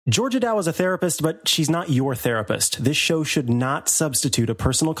Georgia Dow is a therapist, but she's not your therapist. This show should not substitute a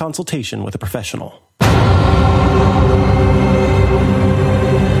personal consultation with a professional.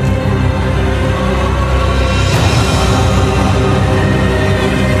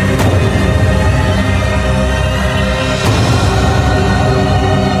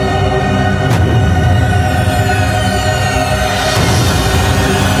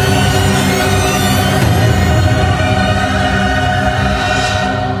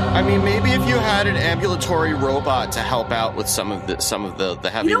 Robot to help out with some of the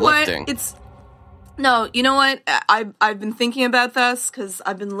heavy you know lifting. You know what? I've been thinking about this because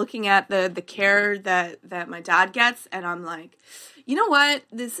I've been looking at the care that my dad gets, and I'm like, you know what?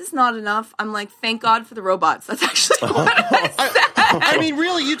 This is not enough. I'm like, thank God for the robots. That's actually what I said. I mean,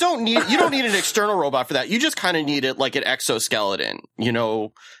 really, you don't need an external robot for that. You just kind of need it like an exoskeleton,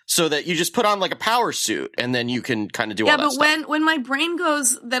 so that you just put on like a power suit and then you can kind of do all that stuff. Yeah, but when my brain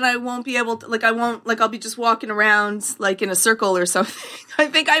goes, then I won't be able to, I'll be just walking around like in a circle or something. I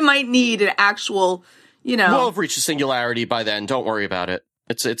think I might need an actual, We'll have reached a singularity by then. Don't worry about it.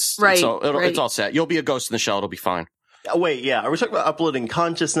 It's all set. You'll be a ghost in the shell. It'll be fine. Wait, yeah. Are we talking about uploading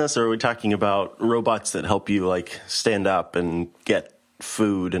consciousness, or are we talking about robots that help you, like, stand up and get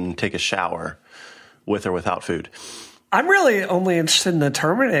food and take a shower with or without food? I'm really only interested in the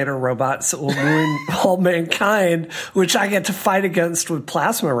Terminator robots that will ruin all mankind, which I get to fight against with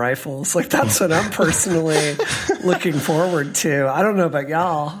plasma rifles. Like, that's what I'm personally looking forward to. I don't know about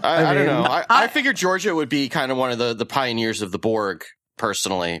y'all. I don't know. I figured Georgia would be kind of one of the pioneers of the Borg.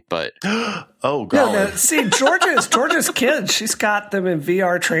 Personally, but oh god! No, see, Georgia's kid. She's got them in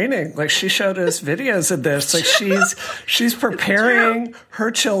VR training. Like, she showed us videos of this. Like, she's preparing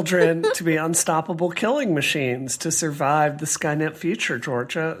her children to be unstoppable killing machines to survive the Skynet future.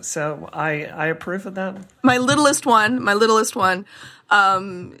 Georgia, so I approve of that. My littlest one.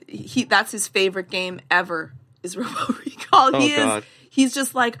 That's his favorite game ever. Is Robo Recall. He's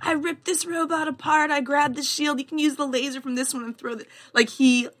just like, I ripped this robot apart. I grabbed the shield. You can use the laser from this one and throw like,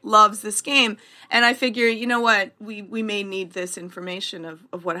 he loves this game. And I figure, you know what? We may need this information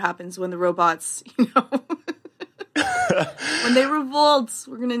of what happens when the robots, when they revolt.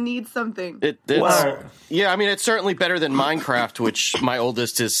 We're going to need something. Yeah, I mean, it's certainly better than Minecraft, which my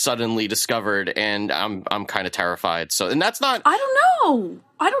oldest has suddenly discovered, and I'm kind of terrified. So, and that's not... I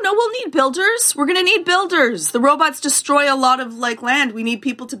don't know. We'll need builders. We're going to need builders. The robots destroy a lot of land. We need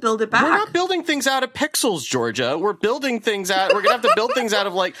people to build it back. We're not building things out of pixels, Georgia. We're building things out. We're going to have to build things out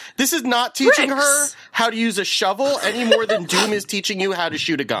of this is not teaching her how to use a shovel any more than Doom is teaching you how to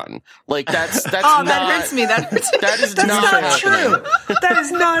shoot a gun. That's oh, not, that hurts me. That hurts me. That's not true. That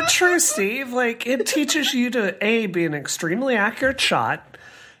is not true, Steve. It teaches you to be an extremely accurate shot.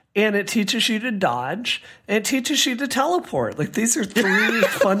 And it teaches you to dodge, and it teaches you to teleport. These are three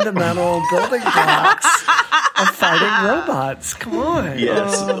fundamental building blocks of fighting robots. Come on.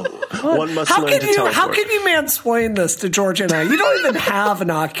 Yes. One must learn to teleport. How can you mansplain this to Georgia and I? You don't even have an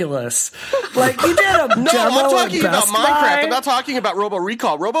Oculus. You did a demo. No, I'm talking about Best Minecraft. Buy. I'm not talking about Robo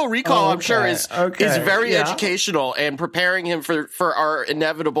Recall. Robo Recall, I'm sure, is very educational and preparing him for our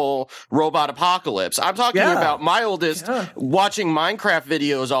inevitable robot apocalypse. I'm talking about my oldest watching Minecraft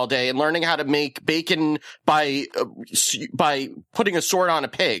videos all day and learning how to make bacon by putting a sword on a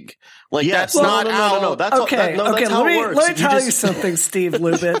pig. That's not no. That's okay. That's how it works. Let me tell you something, Steve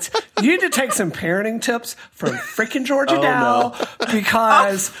Lubitz. You need to take some parenting tips from freaking Georgia Dow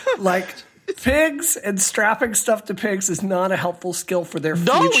because pigs and strapping stuff to pigs is not a helpful skill for their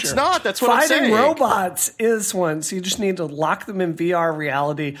future. No, it's not. That's what I'm saying. Fighting robots is one. So you just need to lock them in VR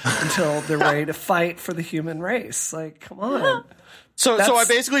reality until they're ready to fight for the human race. Come on. So I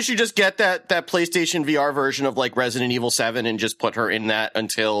basically should just get that PlayStation VR version of Resident Evil 7 and just put her in that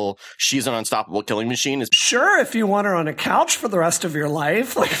until she's an unstoppable killing machine. Sure, if you want her on a couch for the rest of your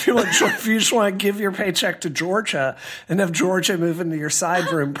life, if you just want to give your paycheck to Georgia and have Georgia move into your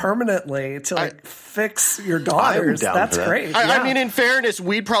side room permanently to fix your daughters, that's great. I mean, in fairness,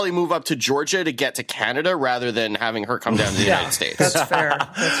 we'd probably move up to Georgia to get to Canada rather than having her come down to the United States. That's fair.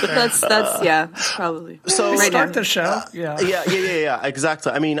 That's probably. So start the show. Yeah,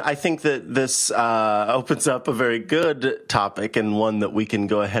 exactly. I mean, I think that this opens up a very good topic and one that we can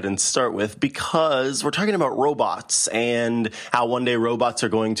go ahead and start with because we're talking about robots and how one day robots are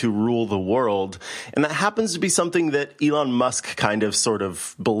going to rule the world. And that happens to be something that Elon Musk kind of sort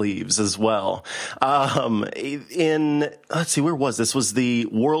of believes as well. Let's see, where was this? Was the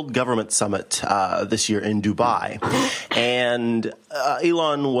World Government Summit this year in Dubai. And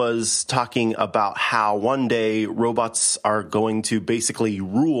Elon was talking about how one day robots are going to basically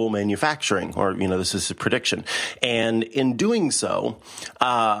rule manufacturing, or, this is a prediction. And in doing so,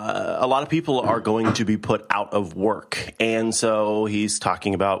 a lot of people are going to be put out of work. And so he's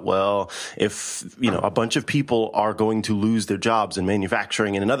talking about, well, if, a bunch of people are going to lose their jobs in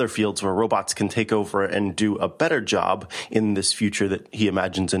manufacturing and in other fields where robots can take over and do a better job in this future that he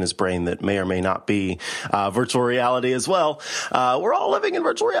imagines in his brain that may or may not be virtual reality as well. We're all living in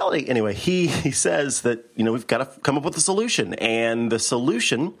virtual reality. Anyway, he says that, we've got to come up with a solution. And the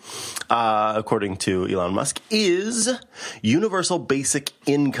solution, according to Elon Musk, is universal basic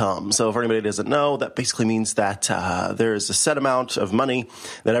income. So if anybody doesn't know, that basically means that there is a set amount of money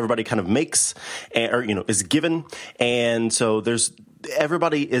that everybody kind of makes or, is given. And so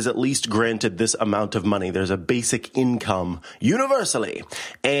everybody is at least granted this amount of money. There's a basic income universally.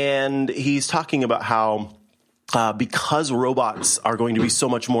 And he's talking about how because robots are going to be so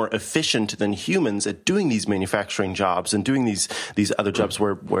much more efficient than humans at doing these manufacturing jobs and doing these other jobs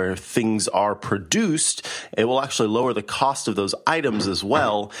where things are produced, it will actually lower the cost of those items as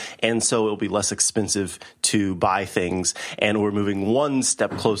well. And so it'll be less expensive to buy things. And we're moving one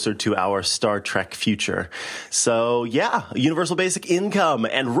step closer to our Star Trek future. So yeah, universal basic income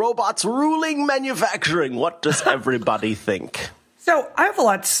and robots ruling manufacturing. What does everybody think? So I have a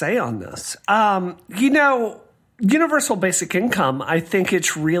lot to say on this. Universal basic income, I think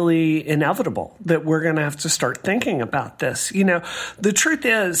it's really inevitable that we're going to have to start thinking about this. The truth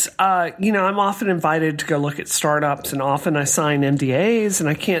is, I'm often invited to go look at startups, and often I sign NDAs and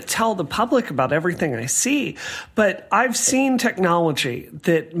I can't tell the public about everything I see. But I've seen technology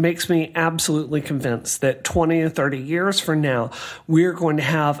that makes me absolutely convinced that 20 or 30 years from now, we're going to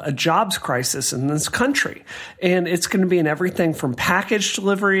have a jobs crisis in this country. And it's going to be in everything from package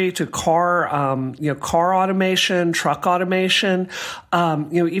delivery to car automation, truck automation,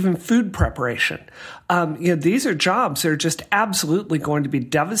 even food preparation. These are jobs that are just absolutely going to be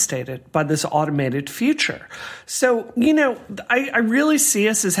devastated by this automated future. So, I really see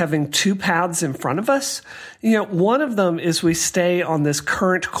us as having two paths in front of us. One of them is we stay on this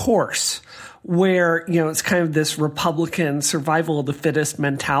current course where, it's kind of this Republican survival of the fittest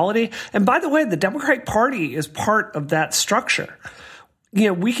mentality. And by the way, the Democratic Party is part of that structure.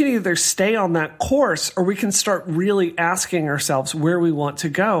 We can either stay on that course or we can start really asking ourselves where we want to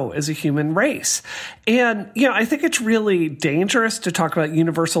go as a human race. And, I think it's really dangerous to talk about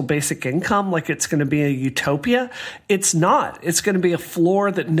universal basic income like it's going to be a utopia. It's not. It's going to be a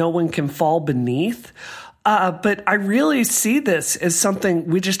floor that no one can fall beneath. But I really see this as something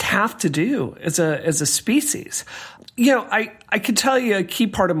we just have to do as a species. I can tell you a key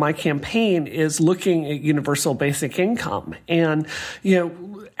part of my campaign is looking at universal basic income and,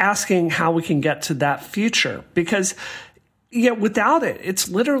 asking how we can get to that future because without it, it's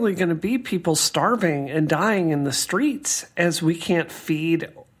literally going to be people starving and dying in the streets as we can't feed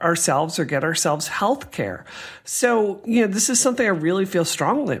ourselves or get ourselves health care. So, this is something I really feel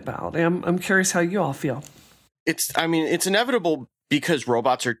strongly about. And I'm curious how you all feel. It's inevitable because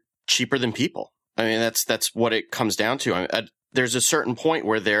robots are cheaper than people. I mean, that's what it comes down to. There's a certain point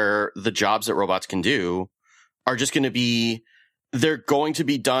where the jobs that robots can do are just going to be, they're going to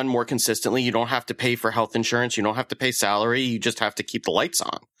be done more consistently. You don't have to pay for health insurance. You don't have to pay salary. You just have to keep the lights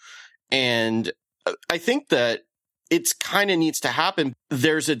on. And I think that it's kind of needs to happen.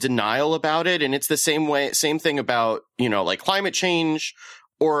 There's a denial about it. And it's the same thing about, like climate change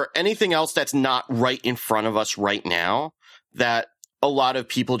or anything else that's not right in front of us right now, that a lot of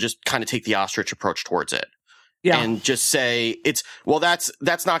people just kind of take the ostrich approach towards it. Yeah. And just say that's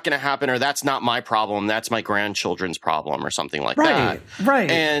not going to happen, or that's not my problem. That's my grandchildren's problem, or something like that. Right.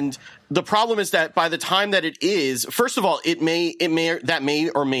 And the problem is that by the time that it is, first of all, that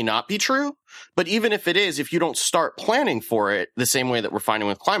may or may not be true. But even if it is, if you don't start planning for it the same way that we're finding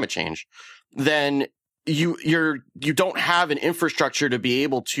with climate change, then you don't have an infrastructure to be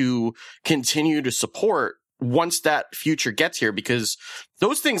able to continue to support once that future gets here, because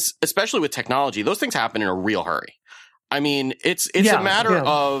those things, especially with technology, those things happen in a real hurry. I mean, it's a matter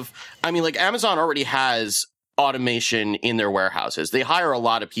of, like Amazon already has automation in their warehouses. They hire a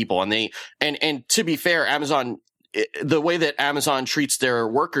lot of people, and to be fair, Amazon, the way that Amazon treats their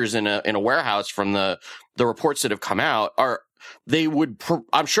workers in a warehouse, from the reports that have come out,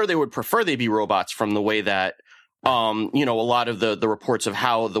 I'm sure they would prefer they be robots, from the way that a lot of the reports of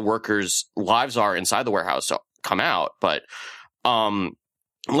how the workers' lives are inside the warehouse come out. But,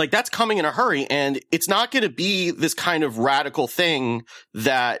 that's coming in a hurry, and it's not going to be this kind of radical thing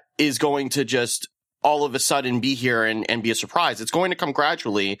that is going to just, all of a sudden be here and be a surprise. It's going to come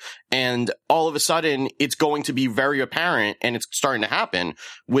gradually, and all of a sudden it's going to be very apparent, and it's starting to happen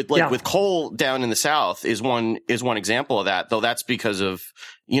with coal down in the South is one example of that, though that's because of,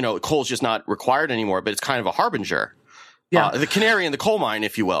 coal's just not required anymore, but it's kind of a harbinger. Yeah. The canary in the coal mine,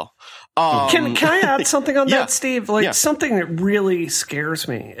 if you will. Can I add something on that, Steve? Something that really scares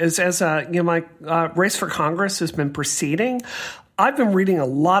me is as my race for Congress has been proceeding, I've been reading a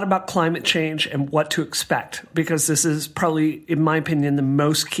lot about climate change and what to expect, because this is probably, in my opinion, the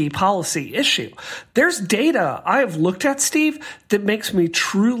most key policy issue. There's data I have looked at, Steve, that makes me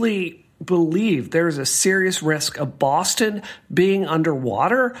truly believe there is a serious risk of Boston being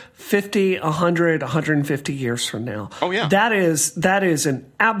underwater 50, 100, 150 years from now. Oh, yeah. That is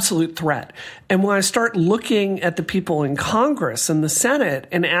an absolute threat. And when I start looking at the people in Congress and the Senate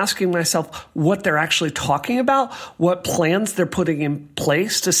and asking myself what they're actually talking about, what plans they're putting in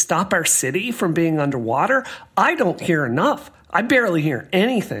place to stop our city from being underwater, I don't hear enough. I barely hear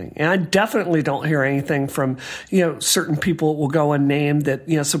anything, and I definitely don't hear anything from, certain people will go unnamed that,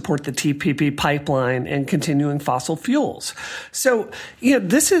 support the TPP pipeline and continuing fossil fuels. So,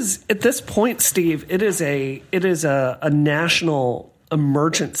 this is, at this point, Steve, it is a national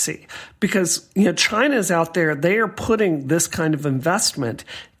emergency, because, China is out there. They are putting this kind of investment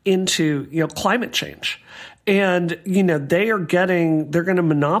into, climate change. And, they're going to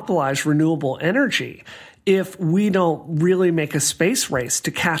monopolize renewable energy if we don't really make a space race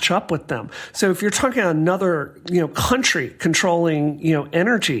to catch up with them. So if you're talking about another, country controlling,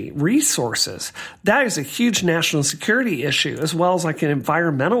 energy resources, that is a huge national security issue as well as like an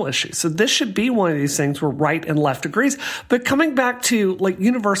environmental issue. So this should be one of these things where right and left agrees. But coming back to like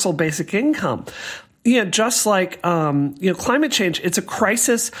universal basic income, just like, climate change, it's a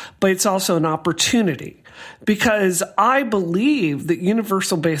crisis, but it's also an opportunity. Because I believe that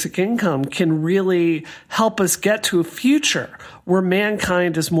universal basic income can really help us get to a future where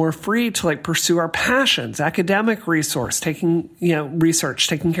mankind is more free to pursue our passions, academic research, taking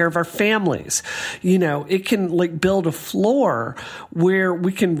care of our families. It can build a floor where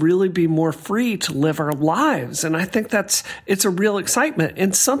we can really be more free to live our lives. And I think it's a real excitement.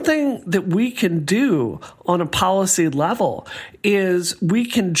 And something that we can do on a policy level is we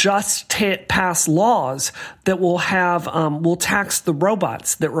can just pass laws that will tax the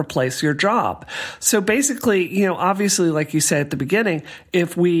robots that replace your job. So basically, obviously, like you said at the beginning,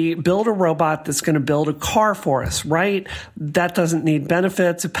 if we build a robot that's going to build a car for us, right, that doesn't need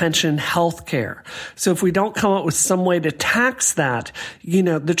benefits, a pension, health care. So if we don't come up with some way to tax that,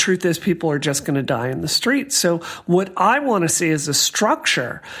 the truth is people are just going to die in the streets. So what I want to see is a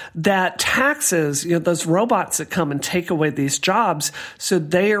structure that taxes, those robots that come and take away these jobs, so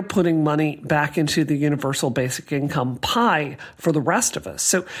they are putting money back into the universal basic income pie for the rest of us.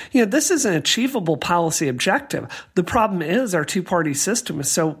 So, this is an achievable policy objective. The problem is our two-party system is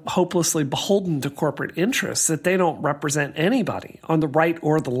so hopelessly beholden to corporate interests that they don't represent anybody on the right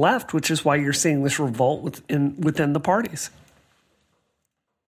or the left, which is why you're seeing this revolt within the parties.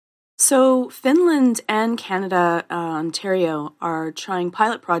 So Finland and Canada, Ontario, are trying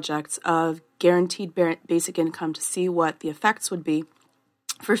pilot projects of guaranteed basic income to see what the effects would be.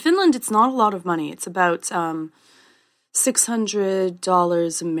 For Finland, it's not a lot of money. It's about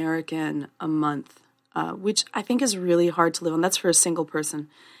 $600 American a month, which I think is really hard to live on. That's for a single person.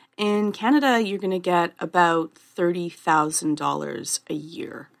 In Canada, you're going to get about $30,000 a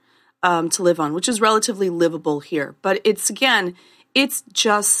year to live on, which is relatively livable here. But it's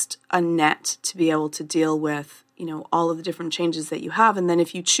just a net to be able to deal with, all of the different changes that you have. And then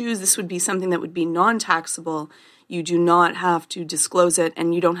if you choose, this would be something that would be non-taxable. You do not have to disclose it,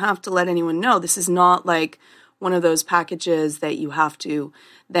 and you don't have to let anyone know. This is not like one of those packages that you have to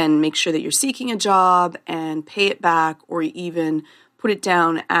then make sure that you're seeking a job and pay it back, or even put it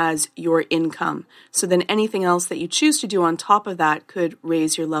down as your income. So then anything else that you choose to do on top of that could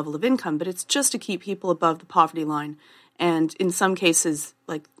raise your level of income. But it's just to keep people above the poverty line. And in some cases,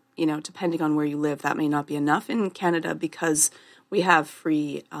 depending on where you live, that may not be enough in Canada, because we have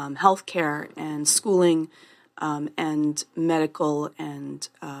free health care and schooling, and medical and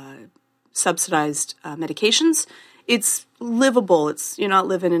subsidized medications. It's livable. You're not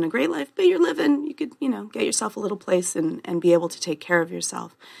living in a great life, but you're living. You could, get yourself a little place and be able to take care of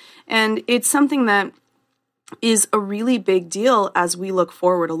yourself. And it's something that is a really big deal as we look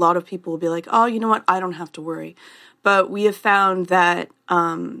forward. A lot of people will be like, oh, you know what? I don't have to worry. But we have found that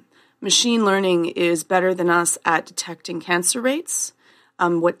machine learning is better than us at detecting cancer rates,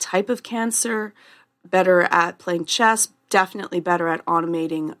 what type of cancer, better at playing chess, definitely better at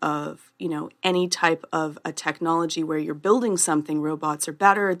automating of, any type of a technology where you're building something. Robots are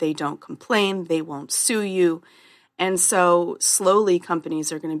better. They don't complain. They won't sue you. And so slowly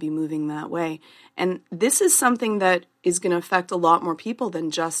companies are going to be moving that way. And this is something that is going to affect a lot more people than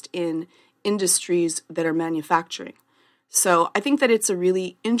just in industries that are manufacturing. So I think that it's a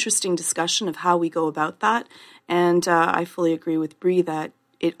really interesting discussion of how we go about that. And I fully agree with Bree that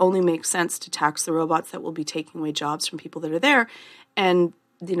it only makes sense to tax the robots that will be taking away jobs from people that are there. And,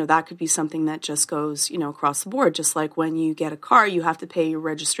 that could be something that just goes, across the board. Just like when you get a car, you have to pay your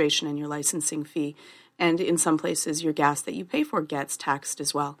registration and your licensing fee. And in some places, your gas that you pay for gets taxed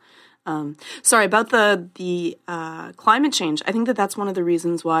as well. Sorry, about the climate change. I think that that's one of the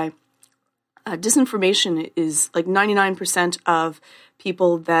reasons why disinformation is like 99% of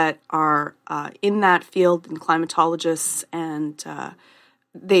people that are in that field, and climatologists, and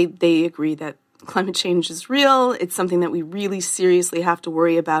they agree that climate change is real. It's something that we really seriously have to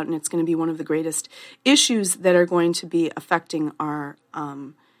worry about, and it's going to be one of the greatest issues that are going to be affecting our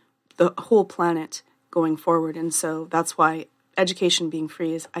the whole planet going forward. And so that's why education being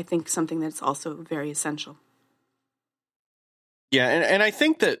free is, I think, something that's also very essential. Yeah, and I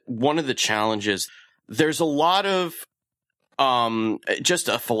think that one of the challenges, there's a lot of just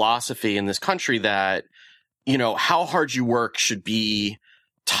a philosophy in this country that, how hard you work should be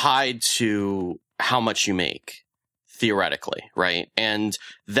tied to how much you make, theoretically, right? And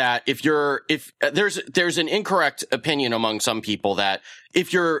that if there's an incorrect opinion among some people that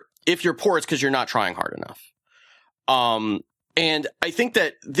if you're poor, it's because you're not trying hard enough. And I think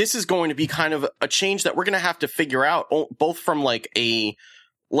that this is going to be kind of a change that we're going to have to figure out, both from like a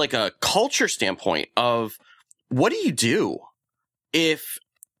culture standpoint of what do you do if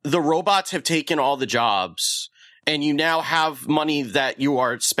the robots have taken all the jobs and you now have money that you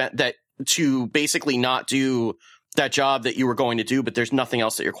are spent that to basically not do that job that you were going to do, but there's nothing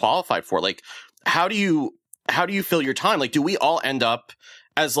else that you're qualified for. Like, how do you fill your time? Like, do we all end up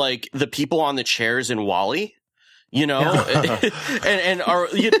as like the people on the chairs in WALL-E? And are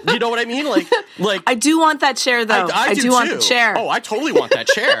you know what I mean? Like I do want that chair though. I do want the chair. Oh, I totally want that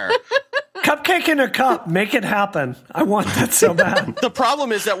chair. Cupcake in a cup. Make it happen. I want that so bad. The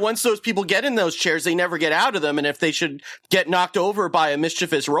problem is that once those people get in those chairs, they never get out of them. And if they should get knocked over by a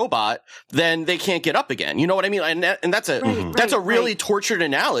mischievous robot, then they can't get up again. You know what I mean? And that's a really tortured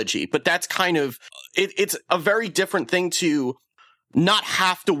analogy, but that's kind of, it's a very different thing to not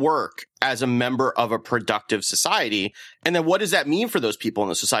have to work as a member of a productive society. And then what does that mean for those people in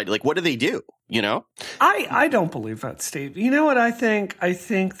the society? Like, what do they do? I don't believe that, Steve. You know what I think? I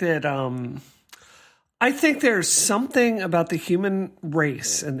think that, I think there's something about the human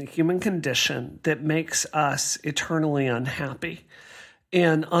race and the human condition that makes us eternally unhappy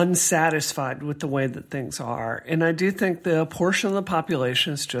and unsatisfied with the way that things are. And I do think the portion of the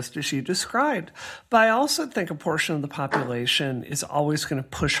population is just as you described. But I also think a portion of the population is always going to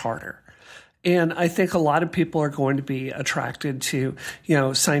push harder. And I think a lot of people are going to be attracted to,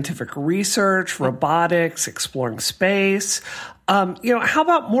 scientific research, robotics, exploring space. How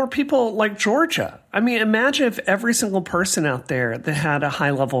about more people like Georgia? I mean, imagine if every single person out there that had a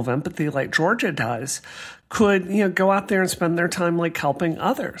high level of empathy like Georgia does could, go out there and spend their time like helping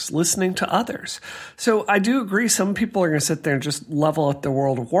others, listening to others. So I do agree some people are going to sit there and just level up their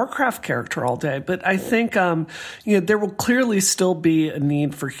World of Warcraft character all day. But I think, there will clearly still be a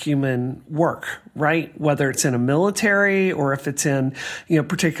need for human work, right? Whether it's in a military or if it's in,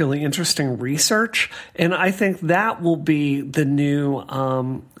 particularly interesting research. And I think that will be the new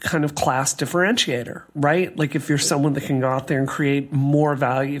kind of class differentiator, right? Like if you're someone that can go out there and create more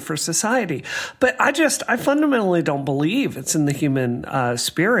value for society. But I fundamentally don't believe it's in the human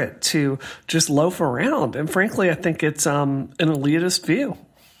spirit to just loaf around. And frankly, I think it's an elitist view.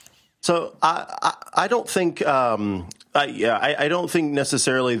 So I don't think I don't think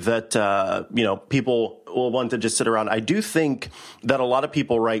necessarily that people will want to just sit around. I do think that a lot of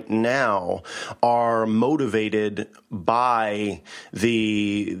people right now are motivated by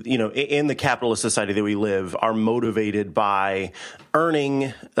in the capitalist society that we live, are motivated by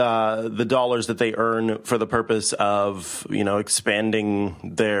earning the dollars that they earn for the purpose of, expanding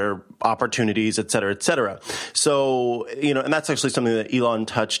their opportunities, et cetera, et cetera. So, and that's actually something that Elon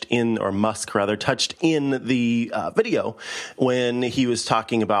Musk touched in the video when he was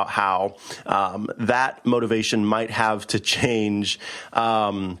talking about how that motivation might have to change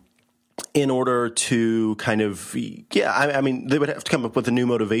in order to kind of, I mean, they would have to come up with a new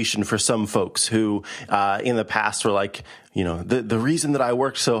motivation for some folks who, in the past were like, you know, the reason that I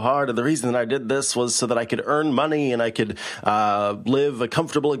worked so hard and the reason that I did this was so that I could earn money and I could live a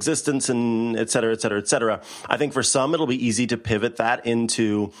comfortable existence and et cetera, et cetera, et cetera. I think for some, it'll be easy to pivot that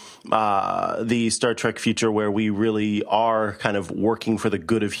into the Star Trek future where we really are kind of working for the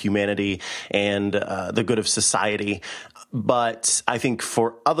good of humanity and the good of society. But I think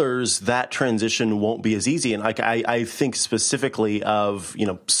for others, that transition won't be as easy. And like I think specifically of, you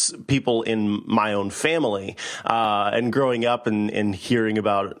know, people in my own family and growing up and hearing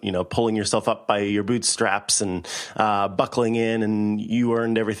about, you know, pulling yourself up by your bootstraps and buckling in, and you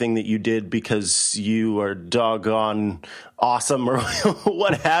earned everything that you did because you are doggone awesome or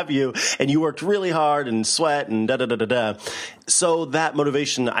what have you, and you worked really hard and sweat and da-da-da-da-da. So that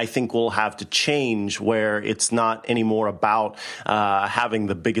motivation, I think, will have to change where it's not anymore about having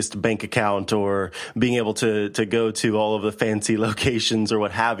the biggest bank account or being able to go to all of the fancy locations or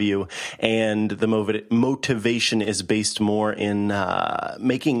what have you. And the motivation is based more in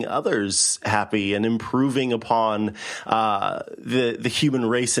making others happy and improving upon the human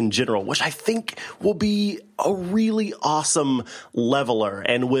race in general, which I think will be a really awesome leveler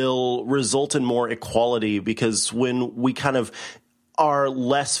and will result in more equality, because when we kind of are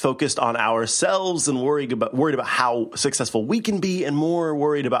less focused on ourselves and worried about how successful we can be and more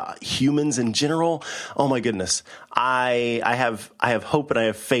worried about humans in general, oh my goodness, I have hope and I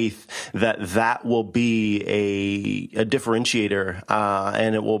have faith that will be a differentiator,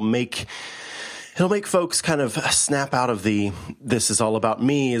 and it will make it'll make folks kind of snap out of this is all about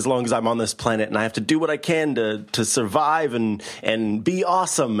me as long as I'm on this planet and I have to do what I can to survive and be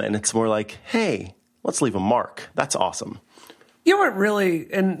awesome. And it's more like, hey, let's leave a mark. That's awesome. You know what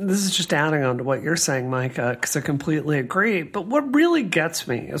really, and this is just adding on to what you're saying, Micah, because I completely agree, but what really gets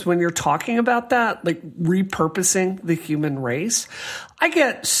me is when you're talking about that, like repurposing the human race, I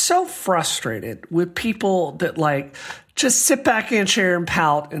get so frustrated with people that like just sit back in a chair and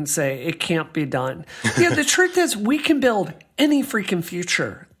pout and say it can't be done. You know, the truth is we can build any freaking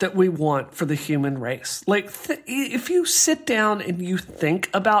future that we want for the human race. Like if you sit down and you think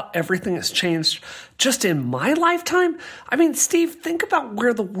about everything that's changed just in my lifetime, I mean, Steve, think about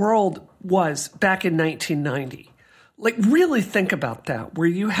where the world was back in 1990. Like, really think about that, where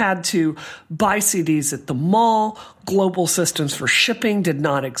you had to buy CDs at the mall. Global systems for shipping did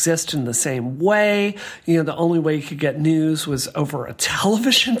not exist in the same way. You know, the only way you could get news was over a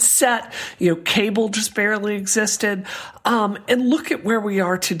television set. You know, cable just barely existed. And look at where we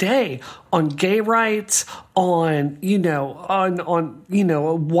are today on gay rights, on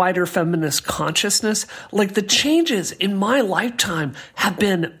a wider feminist consciousness. Like, the changes in my lifetime have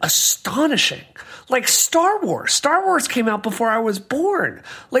been astonishing. Like Star Wars came out before I was born.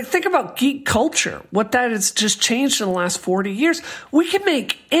 Like, think about geek culture, what that has just changed in the last 40 years. We can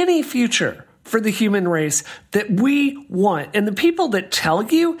make any future for the human race that we want. And the people that tell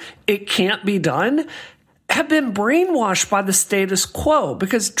you it can't be done have been brainwashed by the status quo,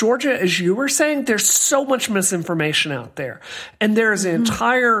 because Georgia, as you were saying, there's so much misinformation out there. And there's an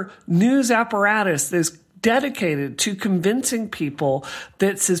entire news apparatus that's dedicated to convincing people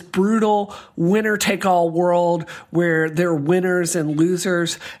that it's this brutal winner-take-all world where there are winners and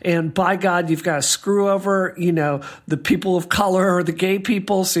losers, and by God, you've got to screw over, you know, the people of color or the gay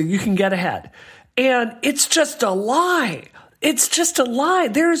people so you can get ahead. And it's just a lie. It's just a lie.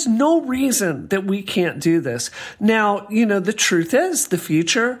 There's no reason that we can't do this. Now, you know, the truth is the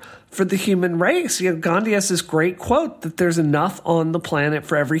future for the human race. You know, Gandhi has this great quote that there's enough on the planet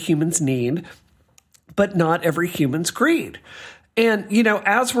for every human's need, but not every human's greed. And, you know,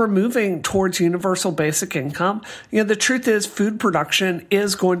 as we're moving towards universal basic income, you know, the truth is food production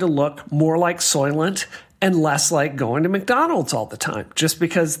is going to look more like Soylent and less like going to McDonald's all the time, just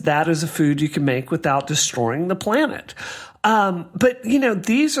because that is a food you can make without destroying the planet. But, you know,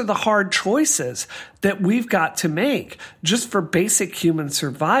 these are the hard choices that we've got to make just for basic human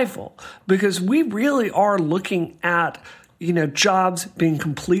survival, because we really are looking at, you know, jobs being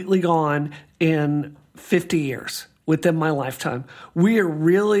completely gone in 50 years within my lifetime. We are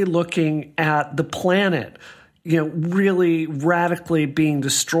really looking at the planet, you know, really radically being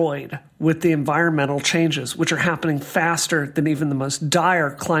destroyed with the environmental changes, which are happening faster than even the most dire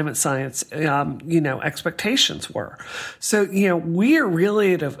climate science, expectations were. So, you know, we are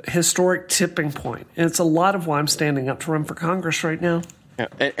really at a historic tipping point, and it's a lot of why I'm standing up to run for Congress right now.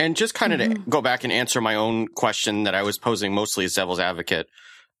 Yeah. And just kind of to go back and answer my own question that I was posing mostly as devil's advocate.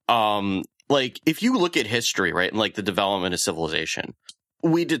 Like, if you look at history, right, and like the development of civilization,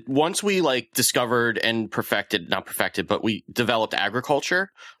 once we like discovered and not perfected, but we developed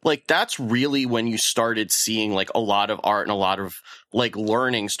agriculture, like that's really when you started seeing like a lot of art and a lot of like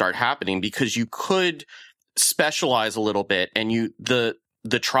learning start happening, because you could specialize a little bit, and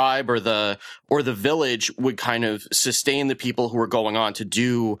the tribe or the village would kind of sustain the people who were going on to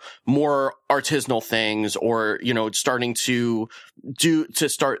do more artisanal things, or, you know, starting to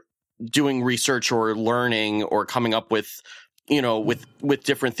start doing research or learning or coming up with, you know, with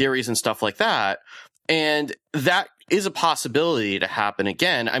different theories and stuff like that. And that is a possibility to happen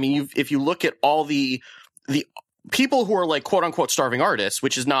again. I mean, if you look at all the people who are like quote unquote starving artists,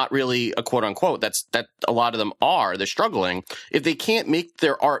 which is not really a quote unquote, that a lot of them they're struggling. If they can't make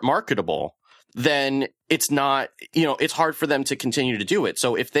their art marketable, then it's not, you know, it's hard for them to continue to do it.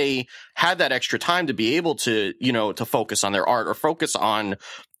 So if they had that extra time to be able to, you know, to focus on their art or focus on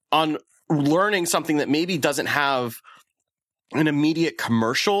learning something that maybe doesn't have an immediate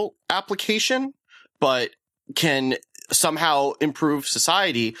commercial application, but can somehow improve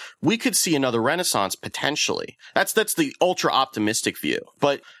society, we could see another renaissance potentially. That's the ultra optimistic view.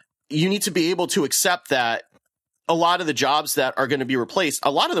 But you need to be able to accept that a lot of the jobs that are going to be replaced,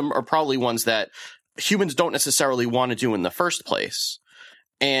 a lot of them are probably ones that humans don't necessarily want to do in the first place.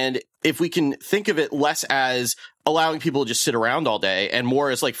 And if we can think of it less as allowing people to just sit around all day and more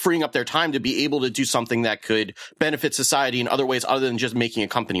as like freeing up their time to be able to do something that could benefit society in other ways other than just making a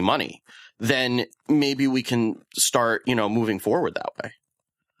company money, then maybe we can start, you know, moving forward that way.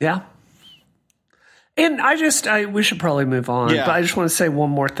 Yeah. And we should probably move on, but I just want to say one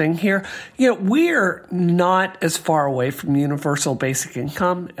more thing here. You know, we're not as far away from universal basic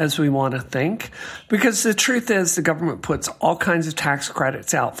income as we want to think, because the truth is the government puts all kinds of tax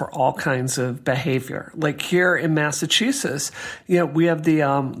credits out for all kinds of behavior. Like here in Massachusetts, you know, we have the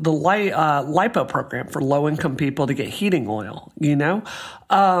LIPO program for low income people to get heating oil, you know.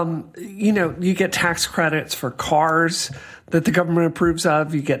 You get tax credits for cars that the government approves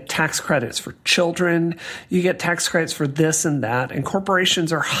of. You get tax credits for children. You get tax credits for this and that. And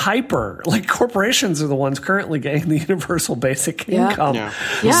corporations are corporations are the ones currently getting the universal basic income. Yeah,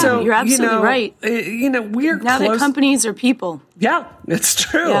 so, you're absolutely right. We're now close. That companies are people. Yeah, it's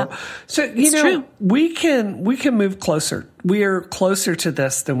true. Yeah. So, true. we can move closer. We are closer to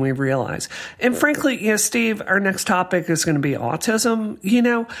this than we realize. And frankly, you know, Steve, our next topic is going to be autism, you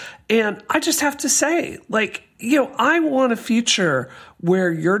know, and I just have to say, like, you know, I want a future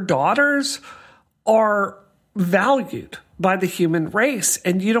where your daughters are valued by the human race,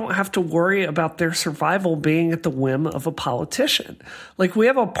 and you don't have to worry about their survival being at the whim of a politician. Like, we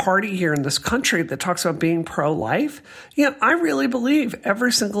have a party here in this country that talks about being pro-life. Yeah, I really believe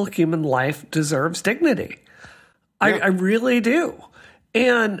every single human life deserves dignity. Yeah. I really do.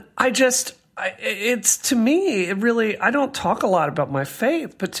 And to me, it really, I don't talk a lot about my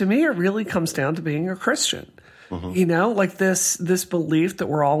faith, but to me, it really comes down to being a Christian. Mm-hmm. You know, like this belief that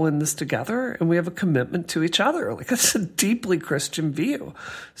we're all in this together and we have a commitment to each other. Like, it's a deeply Christian view.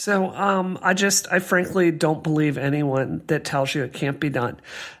 So, I frankly don't believe anyone that tells you it can't be done.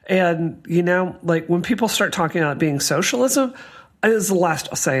 And, you know, like when people start talking about being socialism, this is the last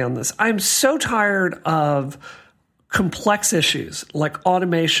I'll say on this. I'm so tired of complex issues like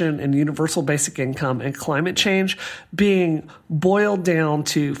automation and universal basic income and climate change being boiled down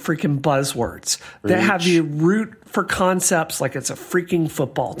to freaking buzzwords that have you root for concepts like it's a freaking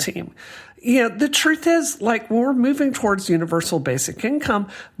football team. Yeah, the truth is, like, when we're moving towards universal basic income,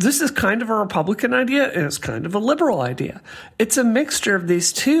 this is kind of a Republican idea and it's kind of a liberal idea. It's a mixture of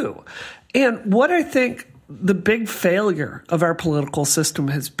these two. And what I think the big failure of our political system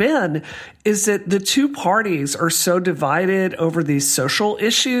has been is that the two parties are so divided over these social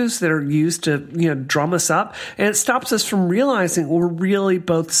issues that are used to, you know, drum us up. And it stops us from realizing we're really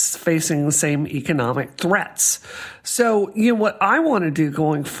both facing the same economic threats. So, you know, what I want to do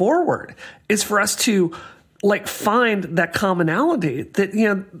going forward is for us to find that commonality that, you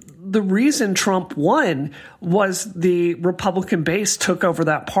know, the reason Trump won was the Republican base took over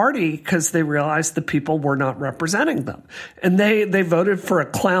that party because they realized the people were not representing them. And they voted for a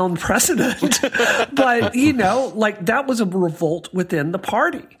clown president. But, you know, like, that was a revolt within the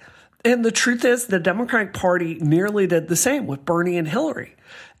party. And the truth is the Democratic Party nearly did the same with Bernie and Hillary.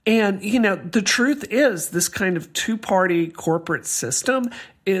 And, you know, the truth is this kind of two-party corporate system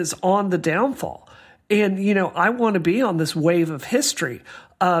is on the downfall. And, you know, I want to be on this wave of history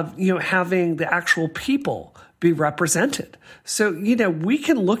of, you know, having the actual people be represented. So, you know, we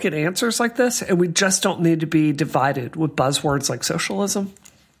can look at answers like this and we just don't need to be divided with buzzwords like socialism.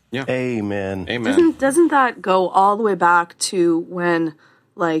 Yeah. Amen. Doesn't that go all the way back to when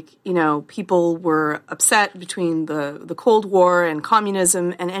Like, people were upset between the Cold War and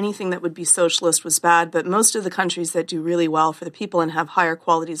communism, and anything that would be socialist was bad. But most of the countries that do really well for the people and have higher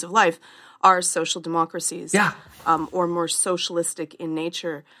qualities of life are social democracies, or more socialistic in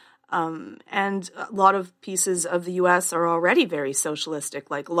nature. And a lot of pieces of the U.S. are already very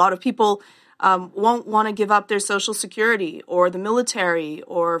socialistic. Like, a lot of people won't want to give up their Social Security or the military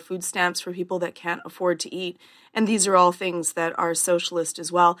or food stamps for people that can't afford to eat. And these are all things that are socialist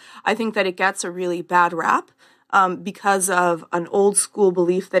as well. I think that it gets a really bad rap because of an old school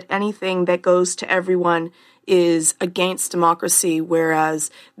belief that anything that goes to everyone is against democracy, whereas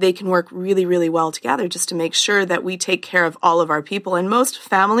they can work really, really well together just to make sure that we take care of all of our people. And most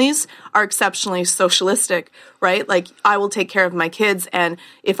families are exceptionally socialistic, right? Like, I will take care of my kids, and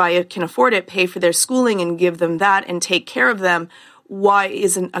if I can afford it, pay for their schooling and give them that and take care of them. Why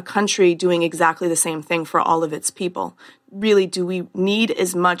isn't a country doing exactly the same thing for all of its people? Really, do we need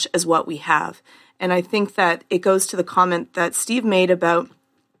as much as what we have? And I think that it goes to the comment that Steve made about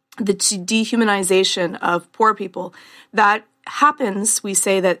the dehumanization of poor people. That happens. We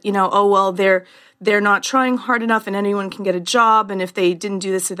say that, they're not trying hard enough and anyone can get a job, and if they didn't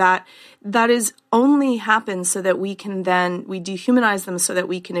do this or that, that is only happens so that we dehumanize them, so that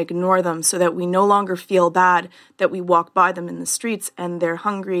we can ignore them, so that we no longer feel bad that we walk by them in the streets and they're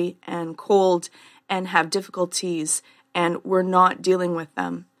hungry and cold and have difficulties and we're not dealing with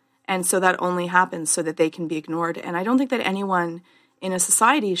them. And so that only happens so that they can be ignored. And I don't think that anyone in a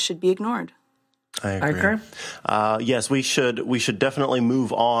society should be ignored. I agree. Yes, we should definitely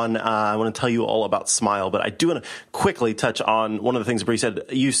move on. I want to tell you all about Smile, but I do want to quickly touch on one of the things Bree said.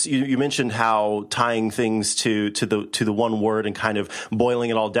 You mentioned how tying things to the one word and kind of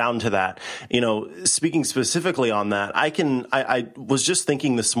boiling it all down to that. Speaking specifically on that, I was just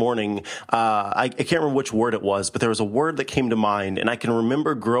thinking this morning. I can't remember which word it was, but there was a word that came to mind, and I can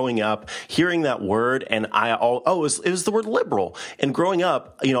remember growing up hearing that word, and it was the word liberal. And growing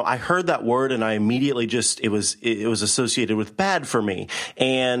up, I heard that word, and I immediately it was associated with bad for me.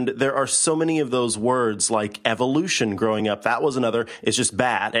 And there are so many of those words, like evolution growing up. That was another. It's just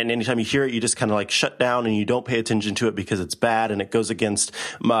bad. And anytime you hear it, you just kind of like shut down and you don't pay attention to it because it's bad and it goes against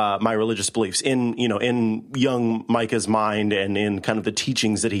my religious beliefs in young Micah's mind and in kind of the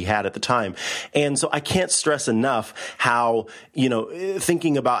teachings that he had at the time. And so I can't stress enough how,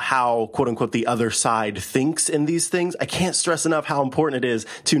 thinking about how, quote unquote, the other side thinks in these things, I can't stress enough how important it is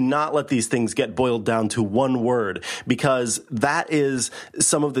to not let these things get boiled down to one word, because that is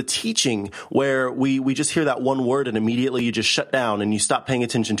some of the teaching where we just hear that one word and immediately you just shut down and you stop paying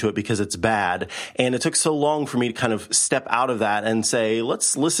attention to it because it's bad. And it took so long for me to kind of step out of that and say,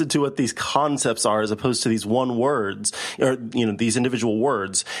 let's listen to what these concepts are as opposed to these one words or, these individual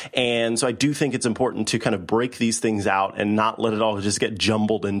words. And so I do think it's important to kind of break these things out and not let it all just get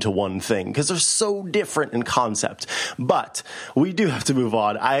jumbled into one thing because they're so different in concept. But we do have to move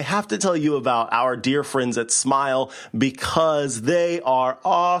on. I have to tell you about our dear friends at Smile because they are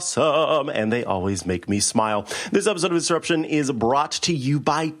awesome and they always make me smile. This episode of Disruption is brought to you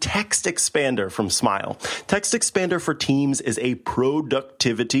by Text Expander from Smile. Text Expander for Teams is a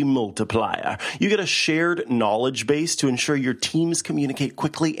productivity multiplier. You get a shared knowledge base to ensure your teams communicate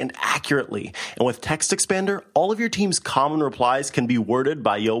quickly and accurately. And with Text Expander, all of your team's common replies can be worded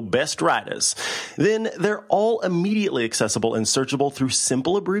by your best writers. Then they're all immediately accessible and searchable through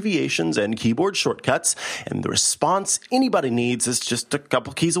simple abbreviations and keyboard shortcuts, and the response anybody needs is just a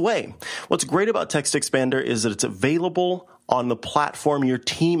couple keys away. What's great about Text Expander is that it's available on the platform your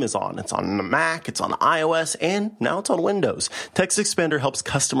team is on. It's on the Mac, it's on iOS, and now it's on Windows. Text Expander helps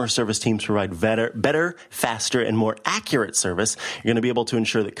customer service teams provide better, faster, and more accurate service. You're going to be able to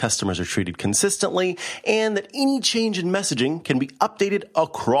ensure that customers are treated consistently and that any change in messaging can be updated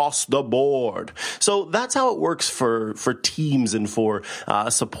across the board. So that's how it works for teams and for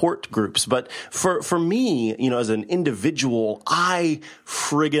support groups. But for me, as an individual, I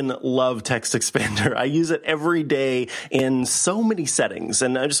friggin' love Text Expander. I use it every day in so many settings.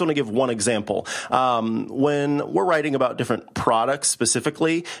 And I just want to give one example. When we're writing about different products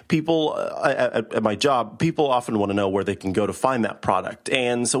specifically, people at my job, people often want to know where they can go to find that product.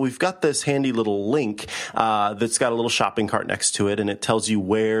 And so we've got this handy little link that's got a little shopping cart next to it, and it tells you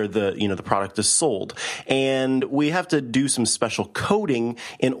where the product is sold. And we have to do some special coding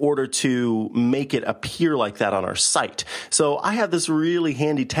in order to make it appear like that on our site. So I have this really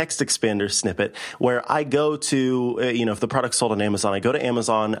handy Text Expander snippet where I go to, if the product's sold on Amazon, I go to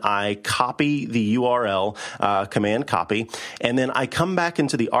Amazon, I copy the URL, command copy, and then I come back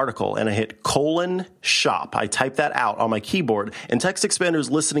into the article and I hit :shop. I type that out on my keyboard, and TextExpander is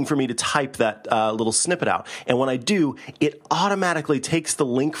listening for me to type that little snippet out. And when I do, it automatically takes the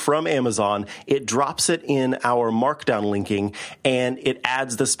link from Amazon, it drops it in our Markdown linking, and it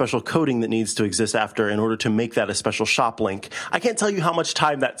adds the special coding that needs to exist after in order to make that a special shop link. I can't tell you how much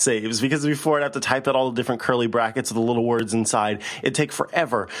time that saves, because before I'd have to type out all the different curly brackets with the little words inside. It'd take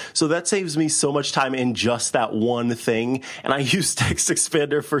forever. So that saves me so much time in just that one thing. And I use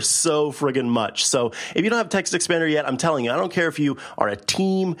TextExpander for so friggin' much. So if you don't have TextExpander yet, I'm telling you, I don't care if you are a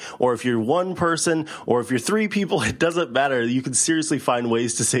team or if you're one person or if you're 3 people, it doesn't matter. You can seriously find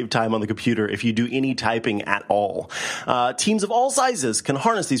ways to save time on the computer if you do any typing at all. Teams of all sizes can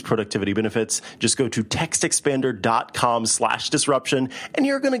harness these productivity benefits. Just go to textexpander.com/disruption and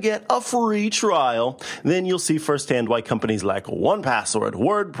you're going to get a free trial. Then you'll see firsthand why companies like 1Password,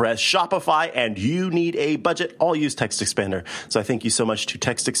 WordPress, Shopify, and You Need a Budget all use TextExpander. So I thank you so much to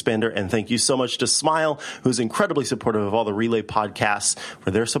TextExpander, and thank you so much to Smile, who's incredibly supportive of all the Relay podcasts,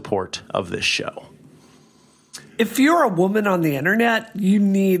 for their support of this show. If you're a woman on the internet, you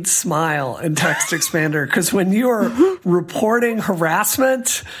need Smile and TextExpander, because when you're reporting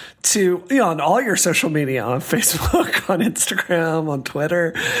harassment to, on all your social media, on Facebook, on Instagram, on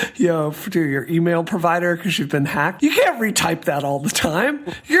Twitter, through your email provider because you've been hacked, you can't retype that all the time.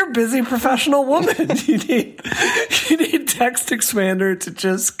 You're a busy professional woman. You need TextExpander to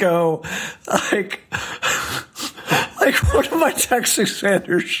just go like one of my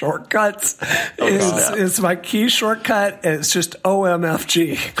TextExpander shortcuts is my key shortcut, and it's just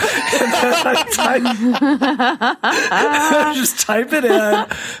OMFG. And then I just type it in,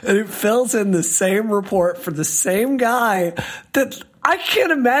 and it fills in the same report for the same guy that I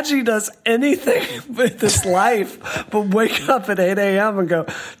can't imagine he does anything with his life but wake up at 8 a.m. and go,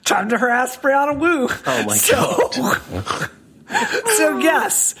 time to harass Brianna Wu. Oh, my God. So,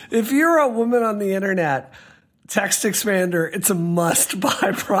 yes, if you're a woman on the internet, TextExpander, it's a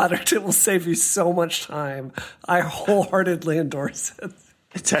must-buy product. It will save you so much time. I wholeheartedly endorse it.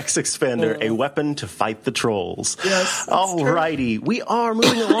 TextExpander, a weapon to fight the trolls. Yes, alrighty, we are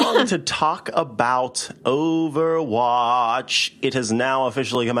moving along to talk about Overwatch. It has now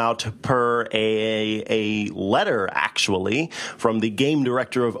officially come out per a letter, actually, from the game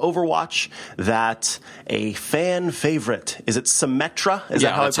director of Overwatch that a fan favorite, is it Symmetra? Is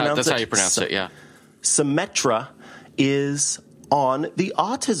that how I pronounce it? That's how you pronounce it, yeah. Symmetra is on the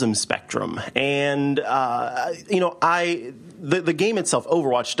autism spectrum. And, the game itself,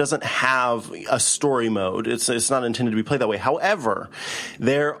 Overwatch, doesn't have a story mode. It's not intended to be played that way. However,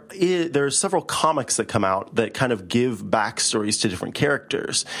 there are several comics that come out that kind of give backstories to different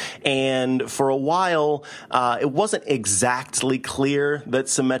characters. And for a while, it wasn't exactly clear that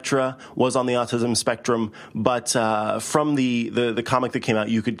Symmetra was on the autism spectrum, but from the comic that came out,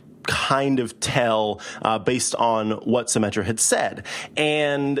 you could kind of tell based on what Symmetra had said.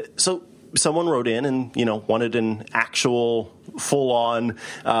 And so someone wrote in and, wanted an actual full-on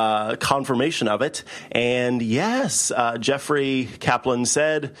confirmation of it. And yes, Jeffrey Kaplan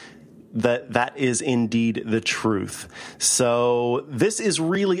said that is indeed the truth. So this is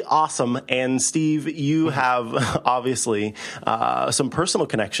really awesome. And Steve, you have obviously some personal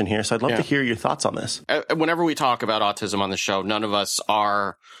connection here. So I'd love to hear your thoughts on this. Whenever we talk about autism on the show, none of us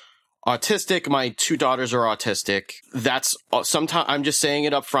are autistic. My 2 daughters are autistic. That's sometimes I'm just saying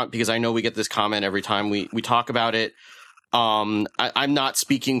it up front because I know we get this comment every time we talk about it. I'm not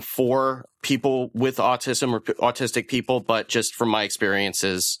speaking for people with autism or autistic people, but just from my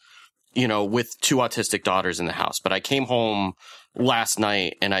experiences, with 2 autistic daughters in the house. But I came home last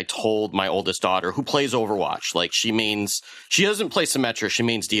night and I told my oldest daughter, who plays Overwatch, she doesn't play Symmetra, she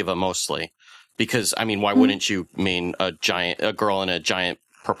mains D.Va mostly. Because, why wouldn't you main a girl in a giant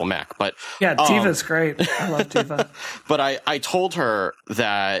purple mech? But yeah, D.Va's great. I love D.Va. But I told her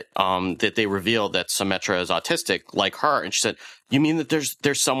that that they revealed that Symmetra is autistic like her, and she said, "You mean that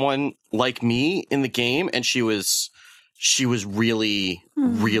there's someone like me in the game?" And she was really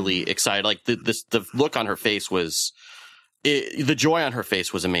really excited. Like the look on her face was, the joy on her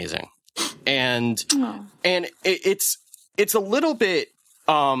face was amazing, and it's a little bit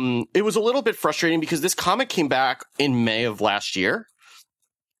it was a little bit frustrating because this comic came back in May of last year.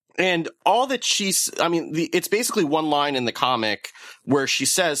 And all that it's basically one line in the comic where she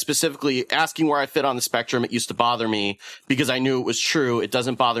says specifically, asking where I fit on the spectrum, it used to bother me because I knew it was true. It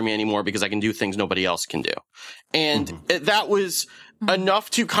doesn't bother me anymore because I can do things nobody else can do. And that was enough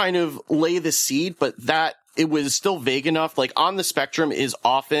to kind of lay the seed, but that it was still vague enough. Like, on the spectrum is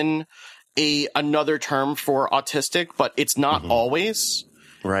often another term for autistic, but it's not always.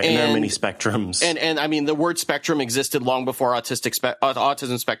 Right, and there are many spectrums. And I mean, the word spectrum existed long before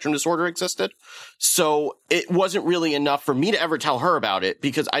autism spectrum disorder existed. So it wasn't really enough for me to ever tell her about it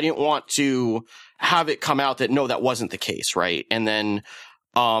because I didn't want to have it come out that, no, that wasn't the case, right? And then,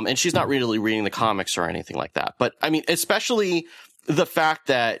 and she's not really reading the comics or anything like that. But I mean, especially the fact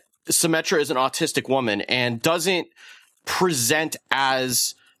that Symmetra is an autistic woman and doesn't present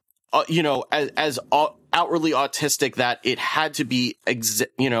as, as outwardly autistic that it had to be,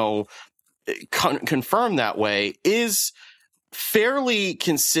 confirmed that way is fairly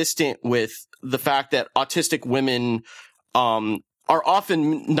consistent with the fact that autistic women, are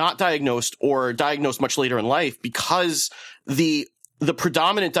often not diagnosed or diagnosed much later in life because the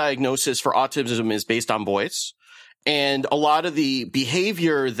predominant diagnosis for autism is based on boys. And a lot of the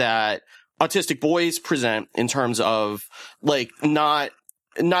behavior that autistic boys present in terms of like not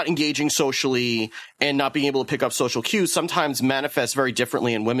engaging socially and not being able to pick up social cues sometimes manifests very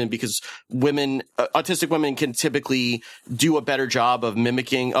differently in women because autistic women can typically do a better job of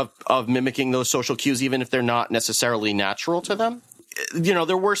mimicking those social cues, even if they're not necessarily natural to them.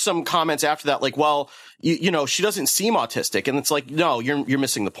 There were some comments after that, like, well, she doesn't seem autistic. And it's like, no, you're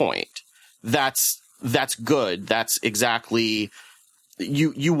missing the point. That's good. That's exactly,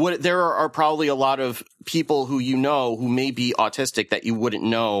 there are probably a lot of people who who may be autistic that you wouldn't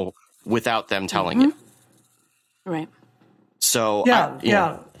know without them telling you. Right. So,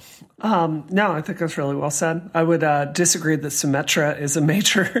 yeah. No, I think that's really well said. I would disagree that Symmetra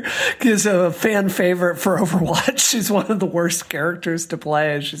is a fan favorite for Overwatch. She's one of the worst characters to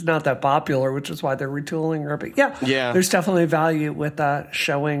play, and she's not that popular, which is why they're retooling her. But yeah, there's definitely value with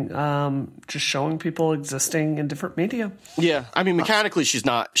showing people existing in different media. Yeah, I mean, mechanically she's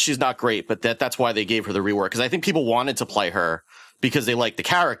not great, but that's why they gave her the rework, because I think people wanted to play her because they liked the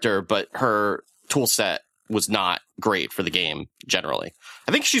character, but her tool set was not great for the game generally.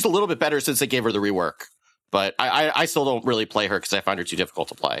 I think she's a little bit better since they gave her the rework, but I still don't really play her because I find her too difficult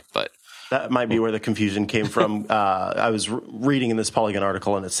to play. But that might be where the confusion came from. I was reading in this Polygon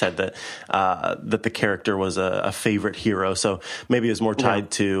article, and it said that the character was a favorite hero, so maybe it was more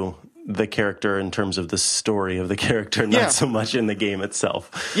tied to the character in terms of the story of the character, not so much in the game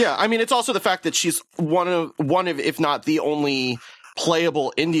itself. Yeah, I mean, it's also the fact that she's one of, if not the only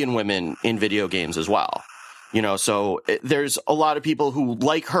playable Indian women in video games as well. So there's a lot of people who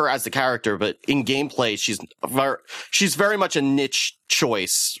like her as the character, but in gameplay, she's very much a niche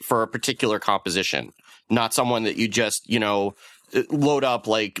choice for a particular composition, not someone that you just, load up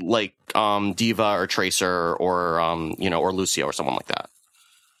like D.Va or Tracer or, or Lucio or someone like that.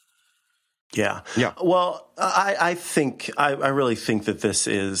 Yeah. Well, I really think that this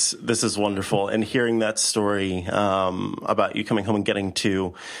is wonderful. And hearing that story, about you coming home and getting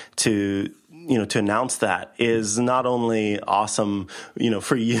to announce that is not only awesome,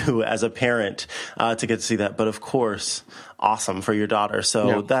 for you as a parent, to get to see that, but of course, awesome for your daughter.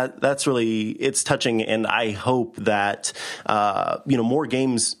 So that's really, it's touching. And I hope that, more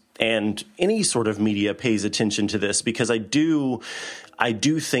games and any sort of media pays attention to this, because I do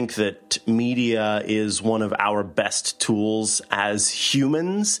think that media is one of our best tools as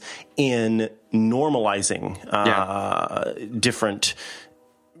humans in normalizing different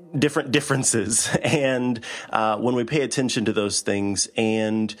differences. And when we pay attention to those things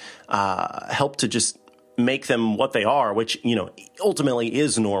and help to just make them what they are, which, ultimately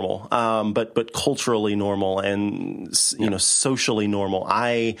is normal, but culturally normal and, socially normal.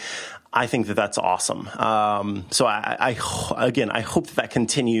 I think that that's awesome. So I hope that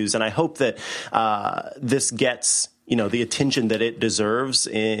continues, and I hope that this gets, the attention that it deserves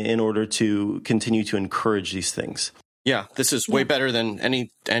in order to continue to encourage these things. Yeah, this is way better than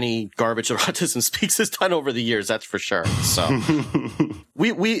any garbage that Autism Speaks has done over the years. That's for sure. So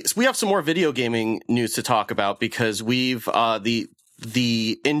we have some more video gaming news to talk about, because we've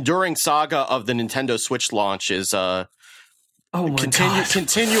the enduring saga of the Nintendo Switch launch is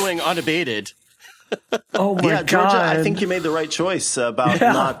continuing unabated. Oh my God, Georgia, I think you made the right choice about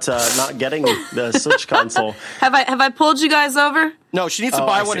not getting the Switch console. Have I pulled you guys over? No, she needs to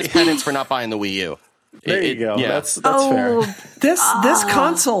buy one as penance for not buying the Wii U. There you go. Yeah. That's fair. This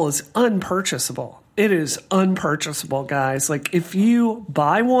console is unpurchasable. It is unpurchasable, guys. Like, if you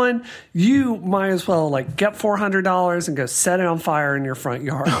buy one, you might as well get $400 and go set it on fire in your front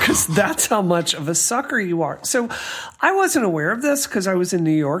yard, because that's how much of a sucker you are. So I wasn't aware of this because I was in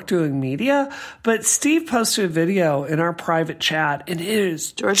New York doing media, but Steve posted a video in our private chat, and it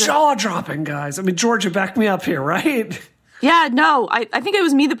is jaw-dropping, guys. I mean, Georgia, back me up here, right? Yeah, no, I think it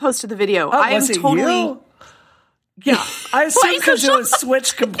was me that posted the video. Oh, was it you? Yeah, I assume because it was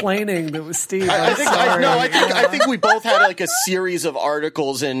Switch complaining that was Steve. I think we both had like a series of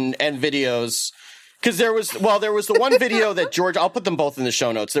articles and videos. Because there was the one video that Georgia, I'll put them both in the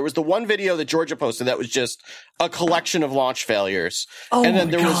show notes. There was the one video that Georgia posted that was just a collection of launch failures. Oh, and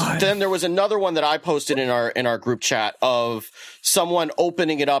then there was another one that I posted in our group chat of someone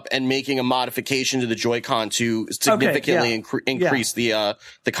opening it up and making a modification to the Joy-Con to significantly increase the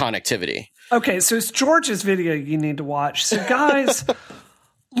connectivity. Okay, so it's George's video you need to watch. So guys,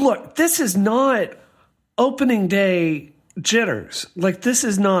 look, this is not opening day jitters. Like, this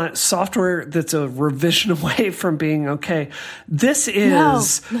is not software that's a revision away from being okay. This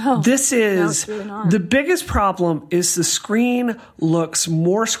is really the biggest problem is the screen looks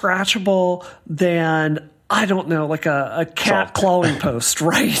more scratchable than, I don't know, like a cat clawing post,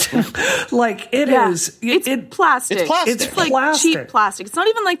 right? Like it is. It's plastic. It's like plastic. Cheap plastic. It's not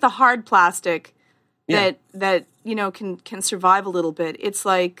even like the hard plastic that can survive a little bit. It's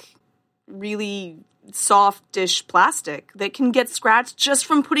like really soft-ish plastic that can get scratched just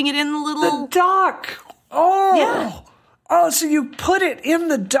from putting it in the dock. Oh, so you put it in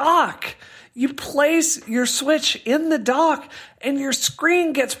the dock. You place your Switch in the dock and your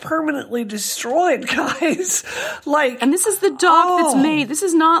screen gets permanently destroyed, guys. And this is the dock that's made. This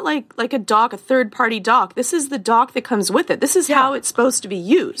is not like a dock, a third-party dock. This is the dock that comes with it. This is how it's supposed to be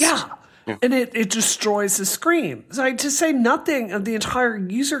used. Yeah. And it destroys the screen. So to say nothing of the entire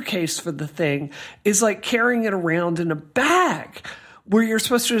user case for the thing is like carrying it around in a bag where you're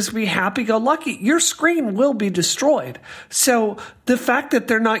supposed to just be happy-go-lucky. Your screen will be destroyed. So the fact that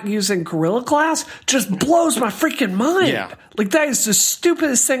they're not using Gorilla Glass just blows my freaking mind. Yeah. Like, that is the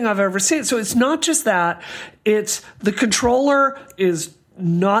stupidest thing I've ever seen. So it's not just that. It's the controller is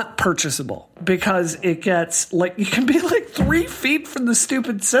not purchasable because it gets you can be 3 feet from the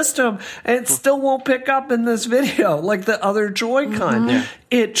stupid system and it still won't pick up in this video like the other Joy-Con. Mm-hmm. Yeah.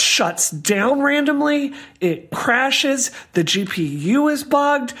 It shuts down randomly. It crashes. The GPU is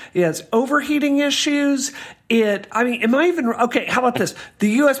bugged. It has overheating issues. How about this?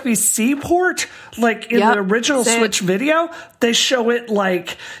 The USB-C port, in the original Switch video, they show it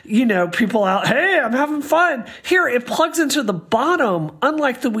people out, hey, I'm having fun. Here, it plugs into the bottom,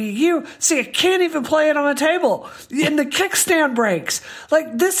 unlike the Wii U. See, it can't even play it on a table. And the kickstand breaks.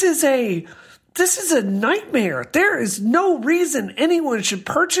 This is a nightmare. There is no reason anyone should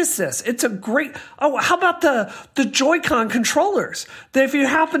purchase this. It's a great... Oh, how about the Joy-Con controllers? That if you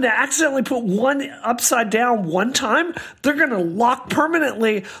happen to accidentally put one upside down one time, they're going to lock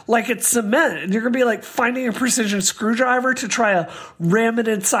permanently like it's cement. And you're going to be finding a precision screwdriver to try to ram it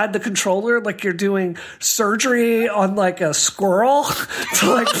inside the controller like you're doing surgery on a squirrel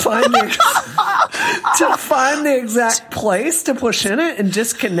to find the exact place to push in it and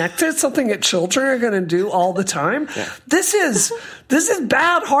disconnect it, something that children are going to do all the time. Yeah. This is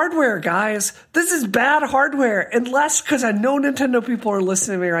bad hardware, guys. This is bad hardware. Unless, because I know Nintendo people are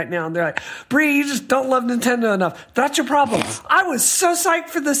listening to me right now and they're like, Bree, you just don't love Nintendo enough. That's your problem. I was so psyched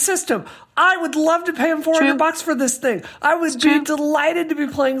for the system. I would love to pay him $400 for this thing. I would be delighted to be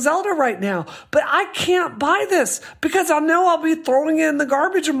playing Zelda right now. But I can't buy this because I know I'll be throwing it in the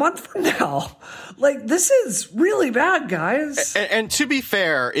garbage a month from now. This is really bad, guys. And to be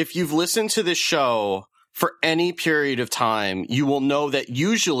fair, if you've listened to this show for any period of time, you will know that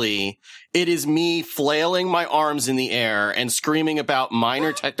usually it is me flailing my arms in the air and screaming about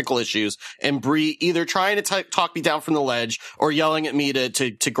minor technical issues and Bree either trying to talk me down from the ledge or yelling at me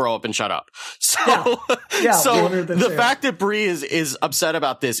to grow up and shut up. So, the fact that Bree is upset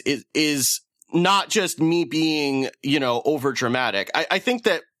about this is not just me being, over dramatic. I think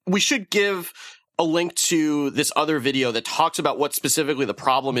that we should give a link to this other video that talks about what specifically the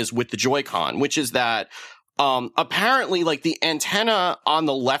problem is with the Joy-Con, which is that apparently the antenna on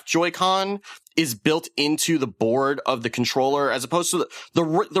the left Joy-Con is built into the board of the controller, as opposed to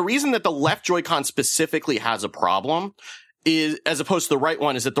the reason that the left Joy-Con specifically has a problem is, as opposed to the right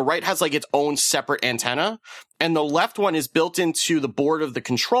one, is that the right has its own separate antenna and the left one is built into the board of the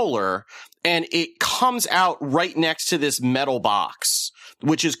controller and it comes out right next to this metal box,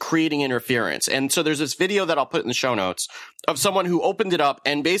 which is creating interference. And so there's this video that I'll put in the show notes of someone who opened it up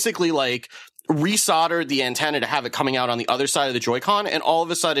and basically resoldered the antenna to have it coming out on the other side of the Joy-Con. And all of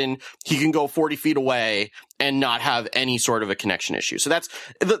a sudden he can go 40 feet away and not have any sort of a connection issue. So that's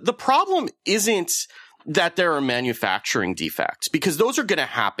the problem isn't that there are manufacturing defects, because those are going to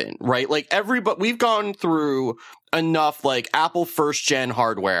happen, right? We've gone through enough Apple first gen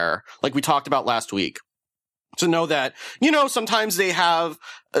hardware, like we talked about last week, To know that, sometimes they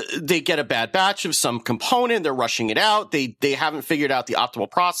get a bad batch of some component, they're rushing it out, they haven't figured out the optimal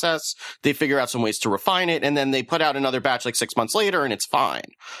process, they figure out some ways to refine it, and then they put out another batch like 6 months later and it's fine.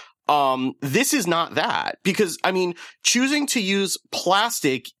 This is not that, because, choosing to use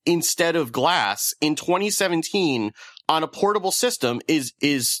plastic instead of glass in 2017 on a portable system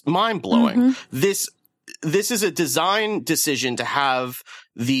is mind-blowing. This is a design decision to have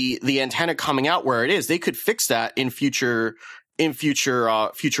the antenna coming out where it is. They could fix that in future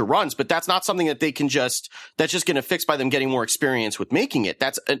runs, but that's not something that that's just going to fix by them getting more experience with making it.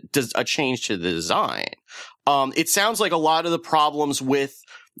 That's a change to the design. It sounds like a lot of the problems with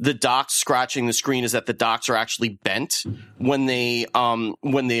the docks scratching the screen is that the docks are actually bent when they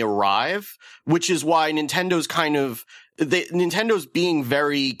arrive, which is why Nintendo's Nintendo's being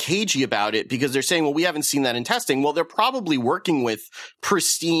very cagey about it, because they're saying, well, we haven't seen that in testing. Well, they're probably working with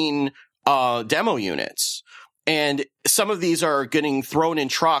pristine demo units. And some of these are getting thrown in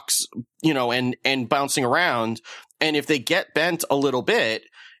trucks, and bouncing around. And if they get bent a little bit,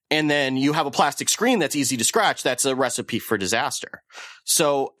 and then you have a plastic screen that's easy to scratch, that's a recipe for disaster.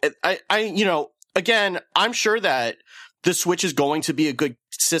 So again, I'm sure that the Switch is going to be a good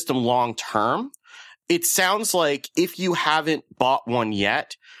system long term. It sounds like if you haven't bought one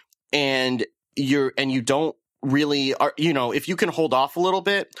yet and you don't really are, if you can hold off a little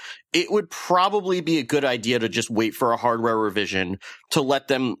bit, it would probably be a good idea to just wait for a hardware revision to let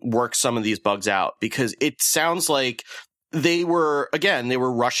them work some of these bugs out, because it sounds like they were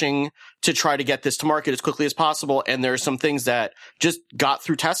rushing to try to get this to market as quickly as possible. And there are some things that just got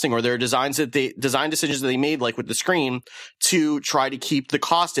through testing, or there are design decisions that they made, like with the screen, to try to keep the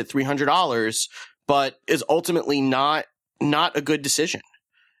cost at $300, but is ultimately not a good decision.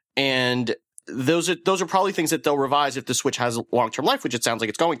 And those are probably things that they'll revise if the Switch has a long-term life, which it sounds like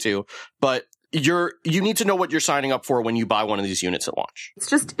it's going to, but you need to know what you're signing up for when you buy one of these units at launch.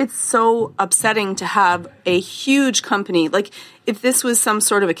 It's so upsetting to have a huge company, like if this was some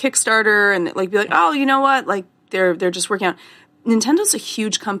sort of a Kickstarter and be like, oh, you know what? Like they're just working out. Nintendo's a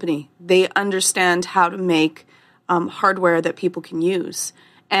huge company. They understand how to make hardware that people can use.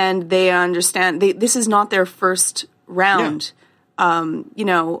 And they understand this is not their first round.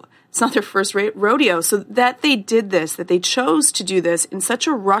 Yeah. It's not their first rodeo. So that they did this, that they chose to do this in such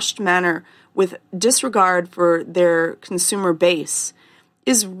a rushed manner with disregard for their consumer base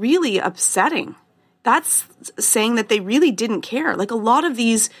is really upsetting. That's saying that they really didn't care. Like a lot of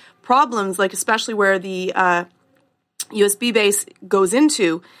these problems, like especially where the USB base goes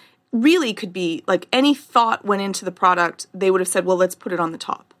into, really could be like any thought went into the product, they would have said, well, let's put it on the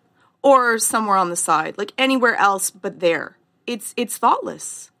top or somewhere on the side, like anywhere else but there. It's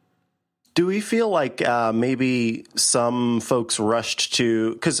thoughtless. Do we feel like maybe some folks rushed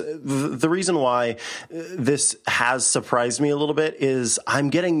to, because the reason why this has surprised me a little bit is I'm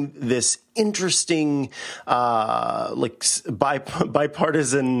getting this interesting,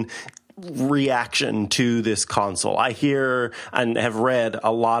 bipartisan reaction to this console. I hear and have read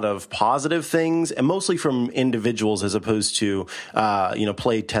a lot of positive things, and mostly from individuals as opposed to,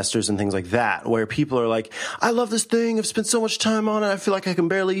 play testers and things like that, where people are like, I love this thing. I've spent so much time on it. I feel like I can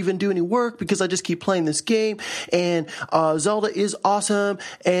barely even do any work because I just keep playing this game. And Zelda is awesome.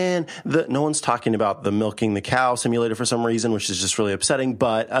 And no one's talking about the milking the cow simulator for some reason, which is just really upsetting.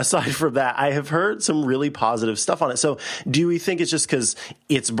 But aside from that, I have heard some really positive stuff on it. So do we think it's just because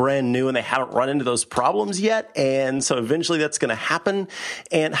it's brand new and they haven't run into those problems yet, and so eventually that's going to happen?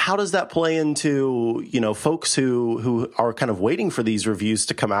 And how does that play into, folks who are kind of waiting for these reviews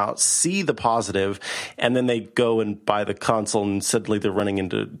to come out, see the positive, and then they go and buy the console and suddenly they're running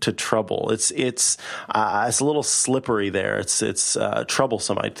into trouble? It's a little slippery there. It's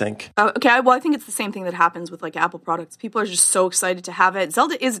troublesome, I think. Okay, well, I think it's the same thing that happens with like Apple products. People are just so excited to have it.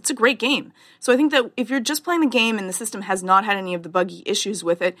 Zelda it's a great game. So I think that if you're just playing the game and the system has not had any of the buggy issues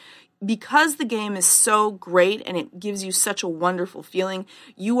with it, because the game is so great and it gives you such a wonderful feeling,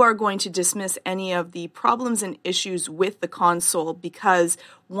 you are going to dismiss any of the problems and issues with the console because,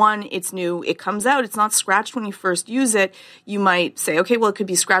 one, it's new, it comes out, it's not scratched when you first use it. You might say, okay, well, it could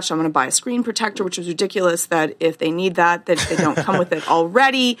be scratched, I'm going to buy a screen protector, which is ridiculous that if they need that they don't come with it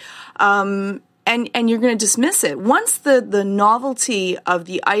already. And you're going to dismiss it. Once the novelty of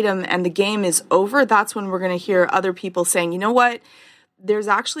the item and the game is over, that's when we're going to hear other people saying, you know what? There's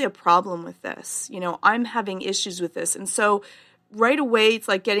actually a problem with this. I'm having issues with this. And so right away, it's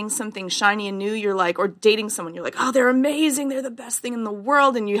like getting something shiny and new. You're like, or dating someone, you're like, oh, they're amazing. They're the best thing in the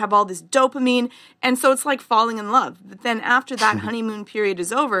world. And you have all this dopamine. And so it's like falling in love. But then after that honeymoon period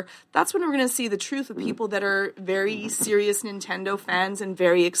is over, that's when we're going to see the truth of people that are very serious Nintendo fans and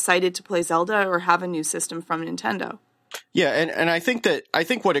very excited to play Zelda or have a new system from Nintendo. Yeah. And I think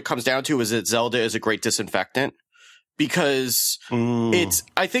what it comes down to is that Zelda is a great disinfectant because it's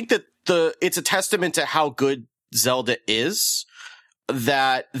a testament to how good Zelda is.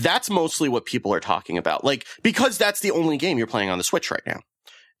 That's mostly what people are talking about. Like, because that's the only game you're playing on the Switch right now.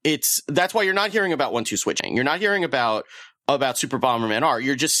 That's why you're not hearing about 1-2 switching. You're not hearing about Super Bomberman R.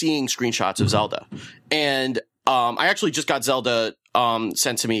 You're just seeing screenshots of Zelda. And, I actually just got Zelda,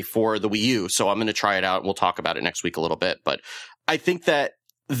 sent to me for the Wii U. So I'm going to try it out. We'll talk about it next week a little bit, but I think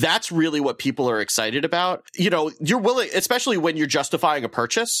that's really what people are excited about. You know, you're willing, especially when you're justifying a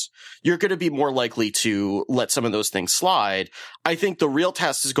purchase, you're going to be more likely to let some of those things slide. I think the real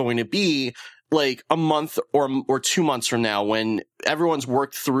test is going to be like a month or 2 months from now when everyone's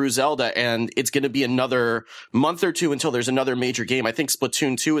worked through Zelda, and it's going to be another month or two until there's another major game. I think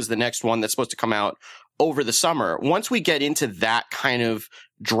Splatoon 2 is the next one that's supposed to come out over the summer. Once we get into that kind of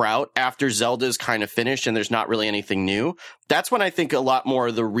drought after Zelda's kind of finished and there's not really anything new, that's when I think a lot more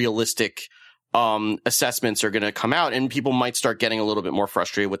of the realistic assessments are going to come out, and people might start getting a little bit more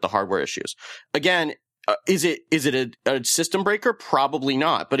frustrated with the hardware issues. Again, is it a system breaker? Probably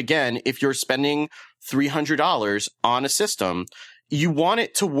not. But again, if you're spending $300 on a system, you want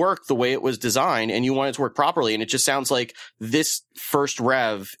it to work the way it was designed and you want it to work properly. And it just sounds like this first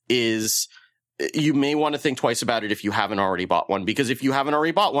rev is, you may want to think twice about it if you haven't already bought one, because if you haven't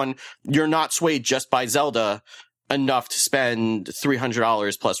already bought one, you're not swayed just by Zelda enough to spend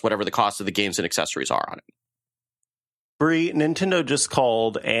 $300 plus whatever the cost of the games and accessories are on it. Bree, Nintendo just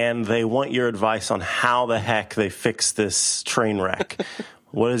called and they want your advice on how the heck they fix this train wreck.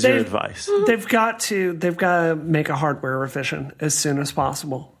 What is your advice? They've got to make a hardware revision as soon as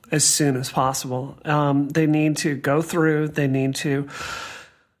possible. They need to go through. They need to,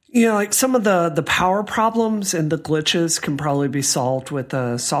 like some of the power problems and the glitches can probably be solved with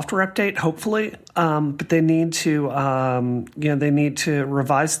a software update, hopefully. But they need to,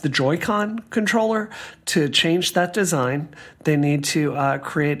 revise the Joy-Con controller to change that design. They need to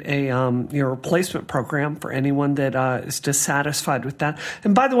create a replacement program for anyone that is dissatisfied with that.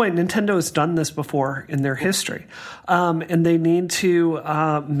 And by the way, Nintendo has done this before in their history. And they need to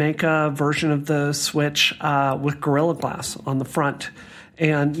make a version of the Switch with Gorilla Glass on the front.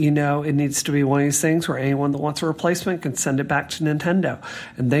 And, it needs to be one of these things where anyone that wants a replacement can send it back to Nintendo.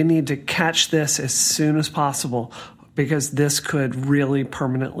 And they need to catch this as soon as possible because this could really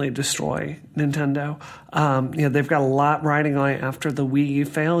permanently destroy Nintendo. They've got a lot riding on it after the Wii U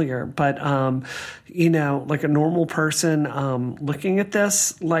failure. But, like a normal person looking at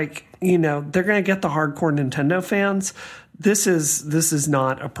this, they're going to get the hardcore Nintendo fans. This is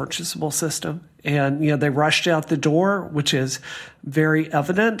not a purchasable system. And, they rushed out the door, which is very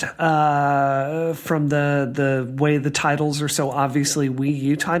evident from the way the titles are so obviously Wii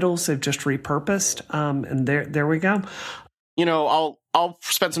U titles. They've just repurposed. And there we go. I'll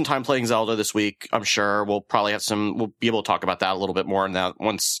spend some time playing Zelda this week. I'm sure we'll be able to talk about that a little bit more. And that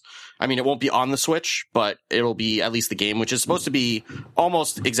it won't be on the Switch, but it'll be at least the game, which is supposed to be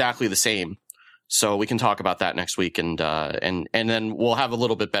almost exactly the same. So we can talk about that next week, and then we'll have a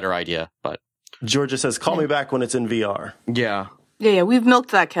little bit better idea. But Georgia says, "Call me back when it's in VR." Yeah. Yeah. We've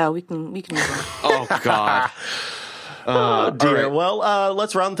milked that cow. We can move on. Oh God. Oh dear. Right. Well,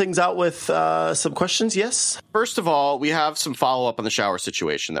 let's round things out with some questions. Yes. First of all, we have some follow up on the shower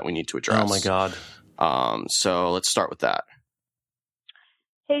situation that we need to address. Oh my God. So let's start with that.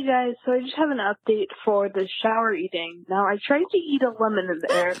 Hey guys, so I just have an update for the shower eating. Now, I tried to eat a lemon in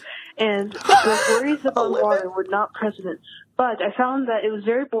there, and the worries about water were not present. But I found that it was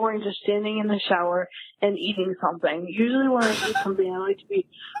very boring just standing in the shower and eating something. Usually when I eat something, I like to be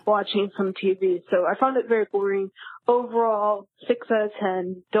watching some TV. So I found it very boring. Overall, 6 out of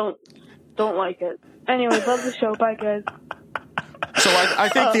 10. Don't like it. Anyways, love the show. Bye, guys. So I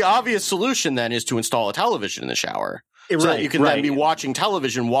think the obvious solution then is to install a television in the shower. So that you can then be watching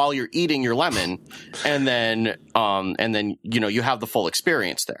television while you're eating your lemon, and then you have the full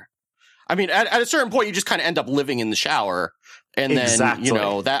experience there. I mean, at a certain point, you just kind of end up living in the shower, and then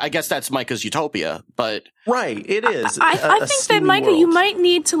that I guess that's Micah's utopia. But right, it is. I think that Micah, you might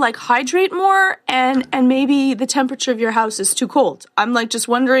need to hydrate more, and maybe the temperature of your house is too cold. I'm just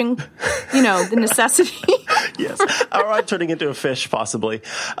wondering, the necessity. Yes. Or I'm turning into a fish, possibly.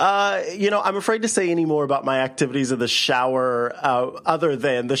 I'm afraid to say any more about my activities in the shower other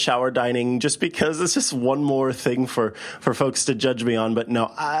than the shower dining, just because it's just one more thing for folks to judge me on. But no,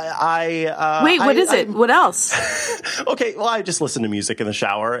 what is it? What else? Okay, well, I just listen to music in the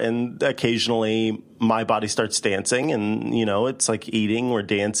shower, and occasionally my body starts dancing, and, it's like eating, we're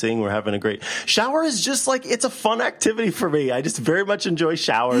dancing, we're having a great... Shower is just like, it's a fun activity for me. I just very much enjoy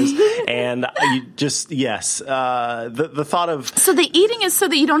showers, and the thought of... So the eating is so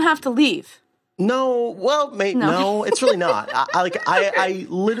that you don't have to leave? No, well, no, it's really not. I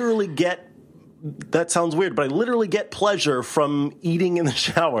literally get... That sounds weird, but I literally get pleasure from eating in the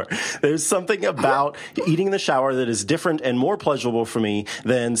shower. There's something about eating in the shower that is different and more pleasurable for me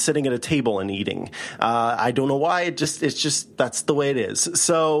than sitting at a table and eating. I don't know why. It's just that's the way it is.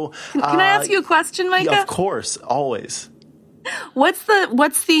 So, can I ask you a question, Micah? Of course, always. What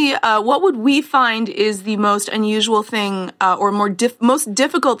would we find is the most unusual thing, or most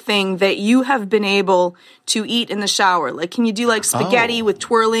difficult thing that you have been able to eat in the shower? Like, can you do like spaghetti with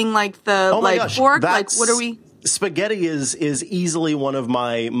twirling like the fork? Like, what are we? Spaghetti is easily one of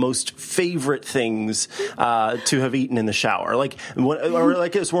my most favorite things to have eaten in the shower.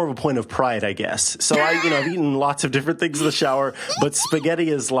 It's more of a point of pride, I guess. So I've eaten lots of different things in the shower, but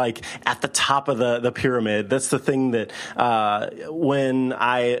spaghetti is like at the top of the pyramid. That's the thing that when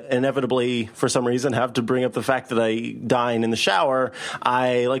I inevitably, for some reason, have to bring up the fact that I dine in the shower,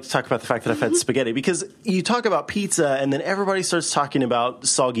 I like to talk about the fact that I've had spaghetti, because you talk about pizza and then everybody starts talking about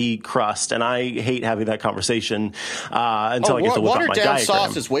soggy crust, and I hate having that conversation. Until I get to look up my diagram. Watered down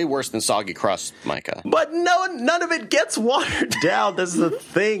sauce is way worse than soggy crust, Micah. But none of it gets watered down. This is the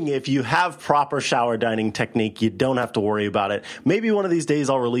thing. If you have proper shower dining technique, you don't have to worry about it. Maybe one of these days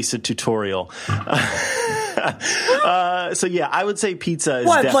I'll release a tutorial. So yeah, I would say pizza is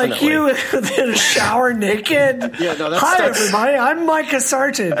definitely... Like you in a shower naked? Yeah, no, Hi, everybody. I'm Micah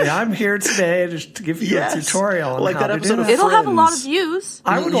Sargent. I'm here today just to give you a tutorial on how to do that. It'll have a lot of views.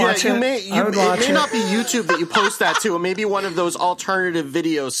 I would watch it. It may not be YouTube that you post that to, or maybe one of those alternative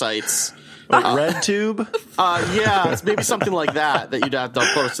video sites. Like RedTube? It's maybe something like that you'd have to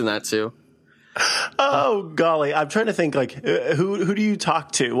post in that too. Oh, golly. I'm trying to think, who do you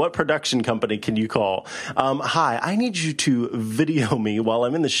talk to? What production company can you call? Hi, I need you to video me while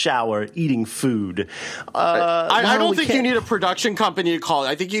I'm in the shower eating food. I don't think you need a production company to call.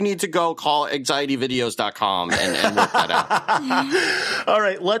 I think you need to go call anxietyvideos.com and work that out. All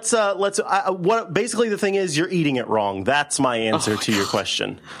right, basically the thing is, you're eating it wrong. That's my answer to your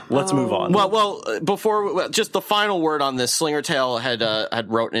question. Let's move on. Well, before, just the final word on this, Slingertail had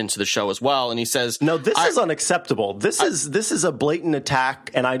wrote into the show as well, and he says, "No, this is unacceptable. This is a blatant attack,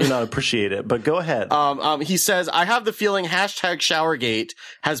 and I do not appreciate it." But go ahead. He says, "I have the feeling #Showergate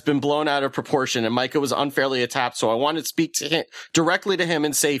has been blown out of proportion, and Micah was unfairly attacked. So I want to speak to him directly to him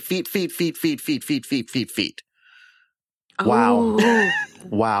and say, feet." Wow. Oh.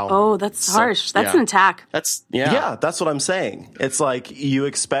 Wow. Oh, that's harsh. That's an attack. Yeah, that's what I'm saying. It's like you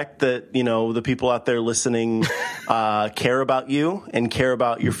expect that, the people out there listening care about you and care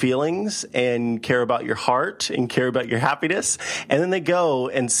about your feelings and care about your heart and care about your happiness. And then they go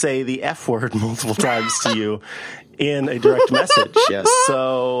and say the F word multiple times to you in a direct message. Yes.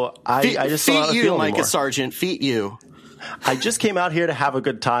 So I just don't know how to feel Micah anymore. Sargent, feet you. I just came out here to have a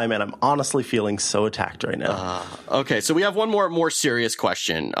good time, and I'm honestly feeling so attacked right now. Okay, so we have one more serious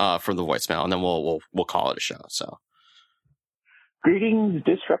question from the voicemail, and then we'll call it a show. So, greetings,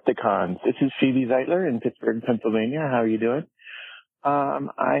 Disrupticons. This is Phoebe Zeitler in Pittsburgh, Pennsylvania. How are you doing?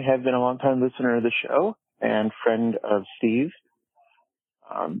 I have been a long-time listener of the show and friend of Steve.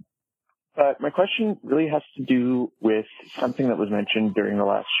 But my question really has to do with something that was mentioned during the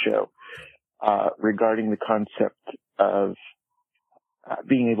last show regarding the concept of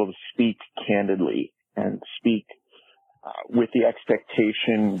being able to speak candidly and speak with the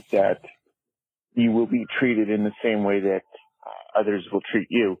expectation that you will be treated in the same way that others will treat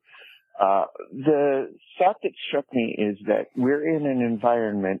you. The thought that struck me is that we're in an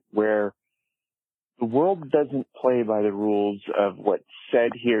environment where the world doesn't play by the rules of what's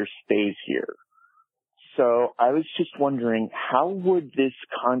said here stays here. So I was just wondering, how would this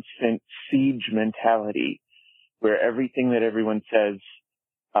constant siege mentality, where everything that everyone says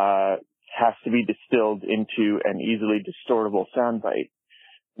has to be distilled into an easily distortable soundbite,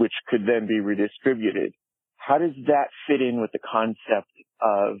 which could then be redistributed, how does that fit in with the concept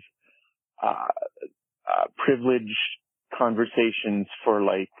of privileged conversations for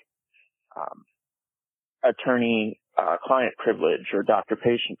attorney-client privilege or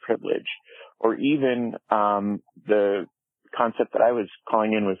doctor-patient privilege, or even the concept that I was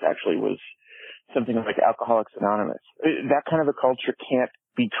calling in was something like Alcoholics Anonymous. That kind of a culture can't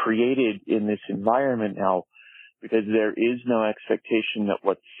be created in this environment now because there is no expectation that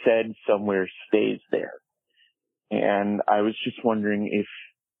what's said somewhere stays there. And I was just wondering if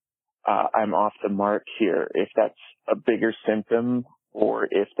I'm off the mark here, if that's a bigger symptom or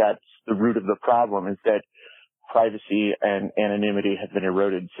if that's the root of the problem, is that privacy and anonymity have been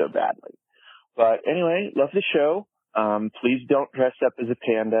eroded so badly. But anyway, love the show. Please don't dress up as a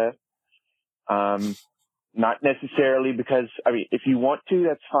panda. Not necessarily because, I mean, if you want to,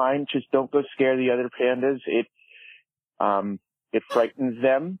 that's fine. Just don't go scare the other pandas. It frightens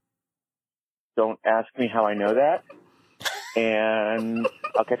them. Don't ask me how I know that. And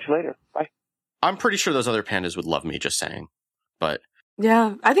I'll catch you later. Bye. I'm pretty sure those other pandas would love me, just saying. But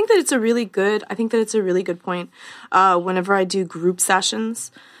yeah, I think that it's a really good point. Whenever I do group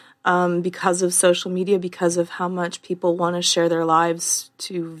sessions, because of social media, because of how much people want to share their lives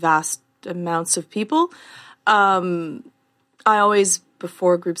to vast amounts of people, I always,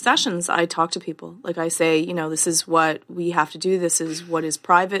 before group sessions, I talk to people. Like I say, this is what we have to do. This is what is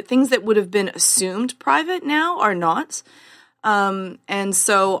private. Things that would have been assumed private now are not. And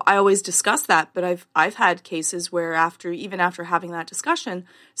so I always discuss that, but I've had cases where even after having that discussion,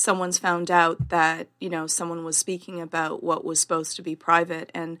 someone's found out that, someone was speaking about what was supposed to be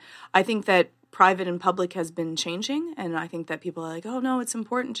private. And I think that private and public has been changing. And I think that people are like, oh no, it's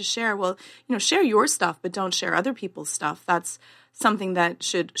important to share. Well, share your stuff, but don't share other people's stuff. That's something that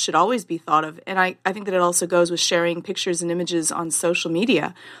should always be thought of. And I think that it also goes with sharing pictures and images on social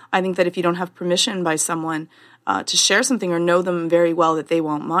media. I think that if you don't have permission by someone to share something or know them very well that they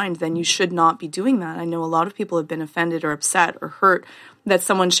won't mind, then you should not be doing that. I know a lot of people have been offended or upset or hurt that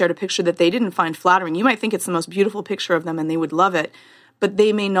someone shared a picture that they didn't find flattering. You might think it's the most beautiful picture of them and they would love it, but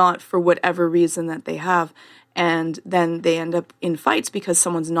they may not for whatever reason that they have. And then they end up in fights because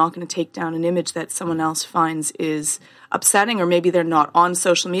someone's not going to take down an image that someone else finds is upsetting, or maybe they're not on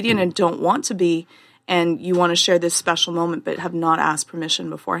social media and don't want to be, and you want to share this special moment but have not asked permission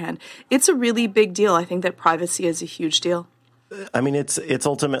beforehand. It's a really big deal. I think that privacy is a huge deal. I mean, it's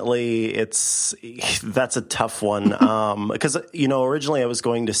ultimately, that's a tough one. Because, originally I was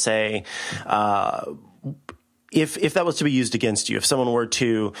going to say, if that was to be used against you, if someone were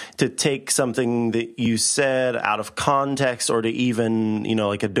to take something that you said out of context, or to even,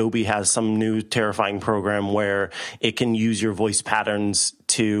 like Adobe has some new terrifying program where it can use your voice patterns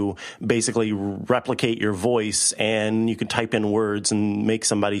to basically replicate your voice, and you can type in words and make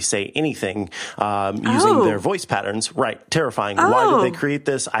somebody say anything using their voice patterns. Right. Terrifying. Why did they create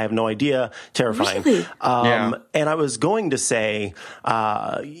this? I have no idea. Terrifying. Really? And I was going to say,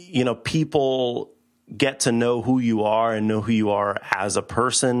 people get to know who you are and know who you are as a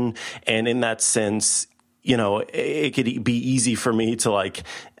person. And in that sense, it could be easy for me to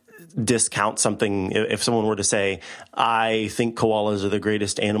discount something. If someone were to say, I think koalas are the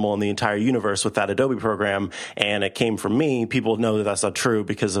greatest animal in the entire universe with that Adobe program, and it came from me, people know that that's not true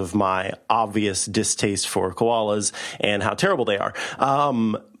because of my obvious distaste for koalas and how terrible they are.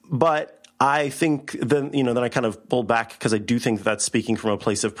 But I think then I kind of pulled back because I do think that that's speaking from a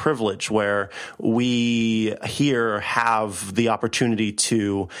place of privilege where we here have the opportunity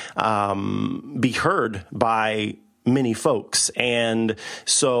to be heard by many folks. And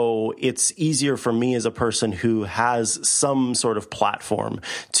so it's easier for me as a person who has some sort of platform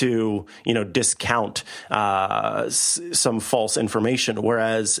to, discount some false information.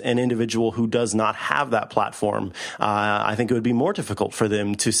 Whereas an individual who does not have that platform, I think it would be more difficult for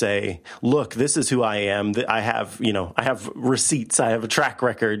them to say, look, this is who I am. I have receipts. I have a track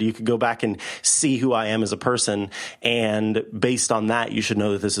record. You could go back and see who I am as a person. And based on that, you should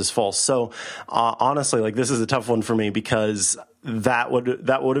know that this is false. So honestly, this is a tough one for me because that would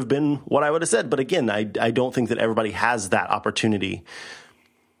have been what I would have said. But again, I don't think that everybody has that opportunity.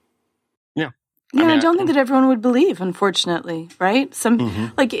 Yeah. Yeah, I don't think that everyone would believe, unfortunately, right?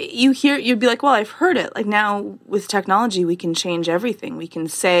 You'd be like, well, I've heard it. Like now with technology, we can change everything. We can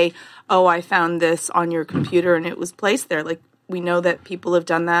say, oh, I found this on your computer and it was placed there. Like we know that people have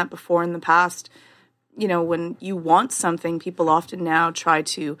done that before in the past. When you want something, people often now try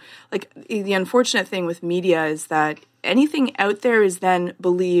to, the unfortunate thing with media is that anything out there is then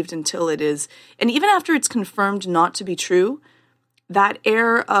believed until it is, and even after it's confirmed not to be true, that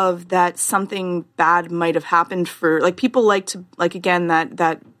air of that something bad might have happened people like to, again,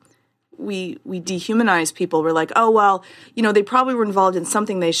 that we dehumanize people. We're like, oh, well, they probably were involved in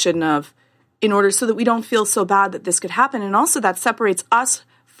something they shouldn't have, in order so that we don't feel so bad that this could happen. And also that separates us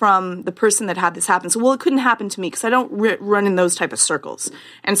from the person that had this happen. So, well, it couldn't happen to me because I don't run in those type of circles.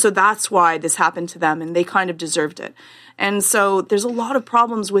 And so that's why this happened to them, and they kind of deserved it. And so there's a lot of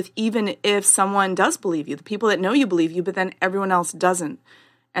problems with even if someone does believe you, the people that know you believe you, but then everyone else doesn't.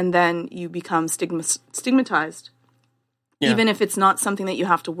 And then you become stigmatized, even if it's not something that you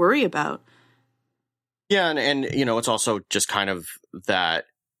have to worry about. Yeah, and it's also just kind of that,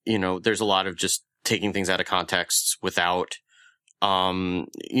 there's a lot of just taking things out of context without,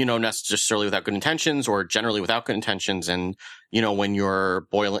 necessarily without good intentions or generally without good intentions. And, when you're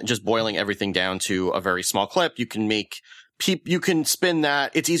boiling everything down to a very small clip, you can spin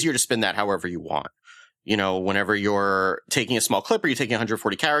that. It's easier to spin that however you want. Whenever you're taking a small clip or you're taking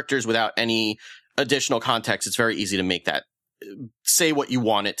 140 characters without any additional context, it's very easy to make that say what you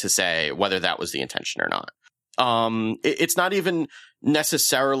want it to say, whether that was the intention or not. It's not even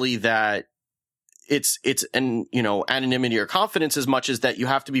necessarily that it's anonymity or confidence as much as that you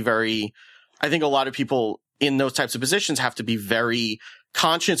have to be I think a lot of people in those types of positions have to be very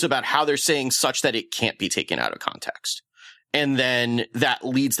conscious about how they're saying such that it can't be taken out of context. And then that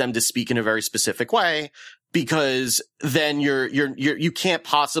leads them to speak in a very specific way, because then you can't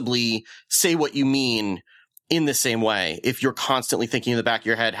possibly say what you mean in the same way if you're constantly thinking in the back of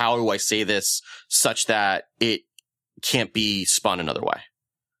your head, how do I say this such that it can't be spun another way?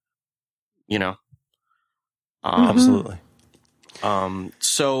 Absolutely.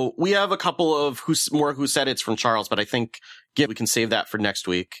 So we have a couple of who said it's from Charles, but I think we can save that for next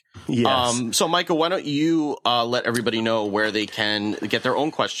week. Yes. So Micah, why don't you let everybody know where they can get their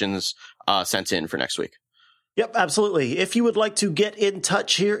own questions sent in for next week? Yep, absolutely. If you would like to get in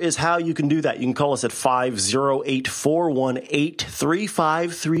touch, here is how you can do that. You can call us at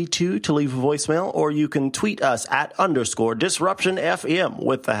 508-418-3532 to leave a voicemail, or you can tweet us at _DisruptionFM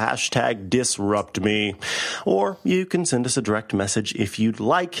with the hashtag DisruptMe. Or you can send us a direct message if you'd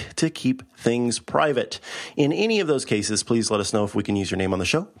like to keep things private. In any of those cases, please let us know if we can use your name on the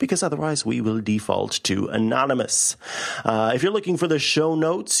show, because otherwise we will default to anonymous. If you're looking for the show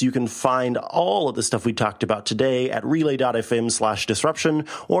notes, you can find all of the stuff we talked about today at relay.fm/disruption,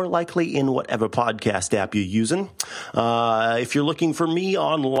 or likely in whatever podcast app you're using. If you're looking for me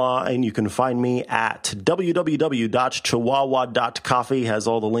online, you can find me at www.chihuahua.coffee, has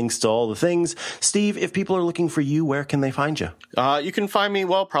all the links to all the things. Steve, if people are looking for you, where can they find you? You can find me,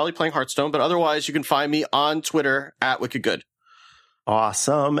 probably playing Hearthstone, but otherwise you can find me on Twitter at WickedGood.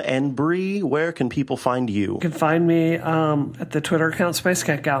 Awesome. And Bree, where can people find you? You can find me at the Twitter account Space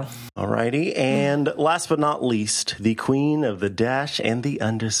Cat Gal. Alrighty. And last but not least, the queen of the dash and the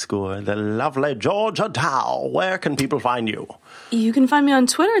underscore, the lovely Georgia Dow. Where can people find you? You can find me on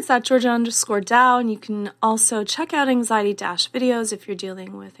Twitter. It's at Georgia_Dow. And you can also check out Anxiety Dash videos if you're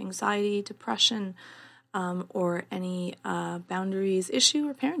dealing with anxiety, depression, or any boundaries issue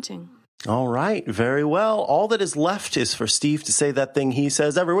or parenting. All right. Very well. All that is left is for Steve to say that thing he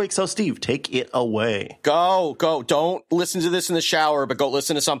says every week. So, Steve, take it away. Go. Don't listen to this in the shower, but go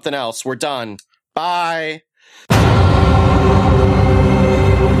listen to something else. We're done. Bye.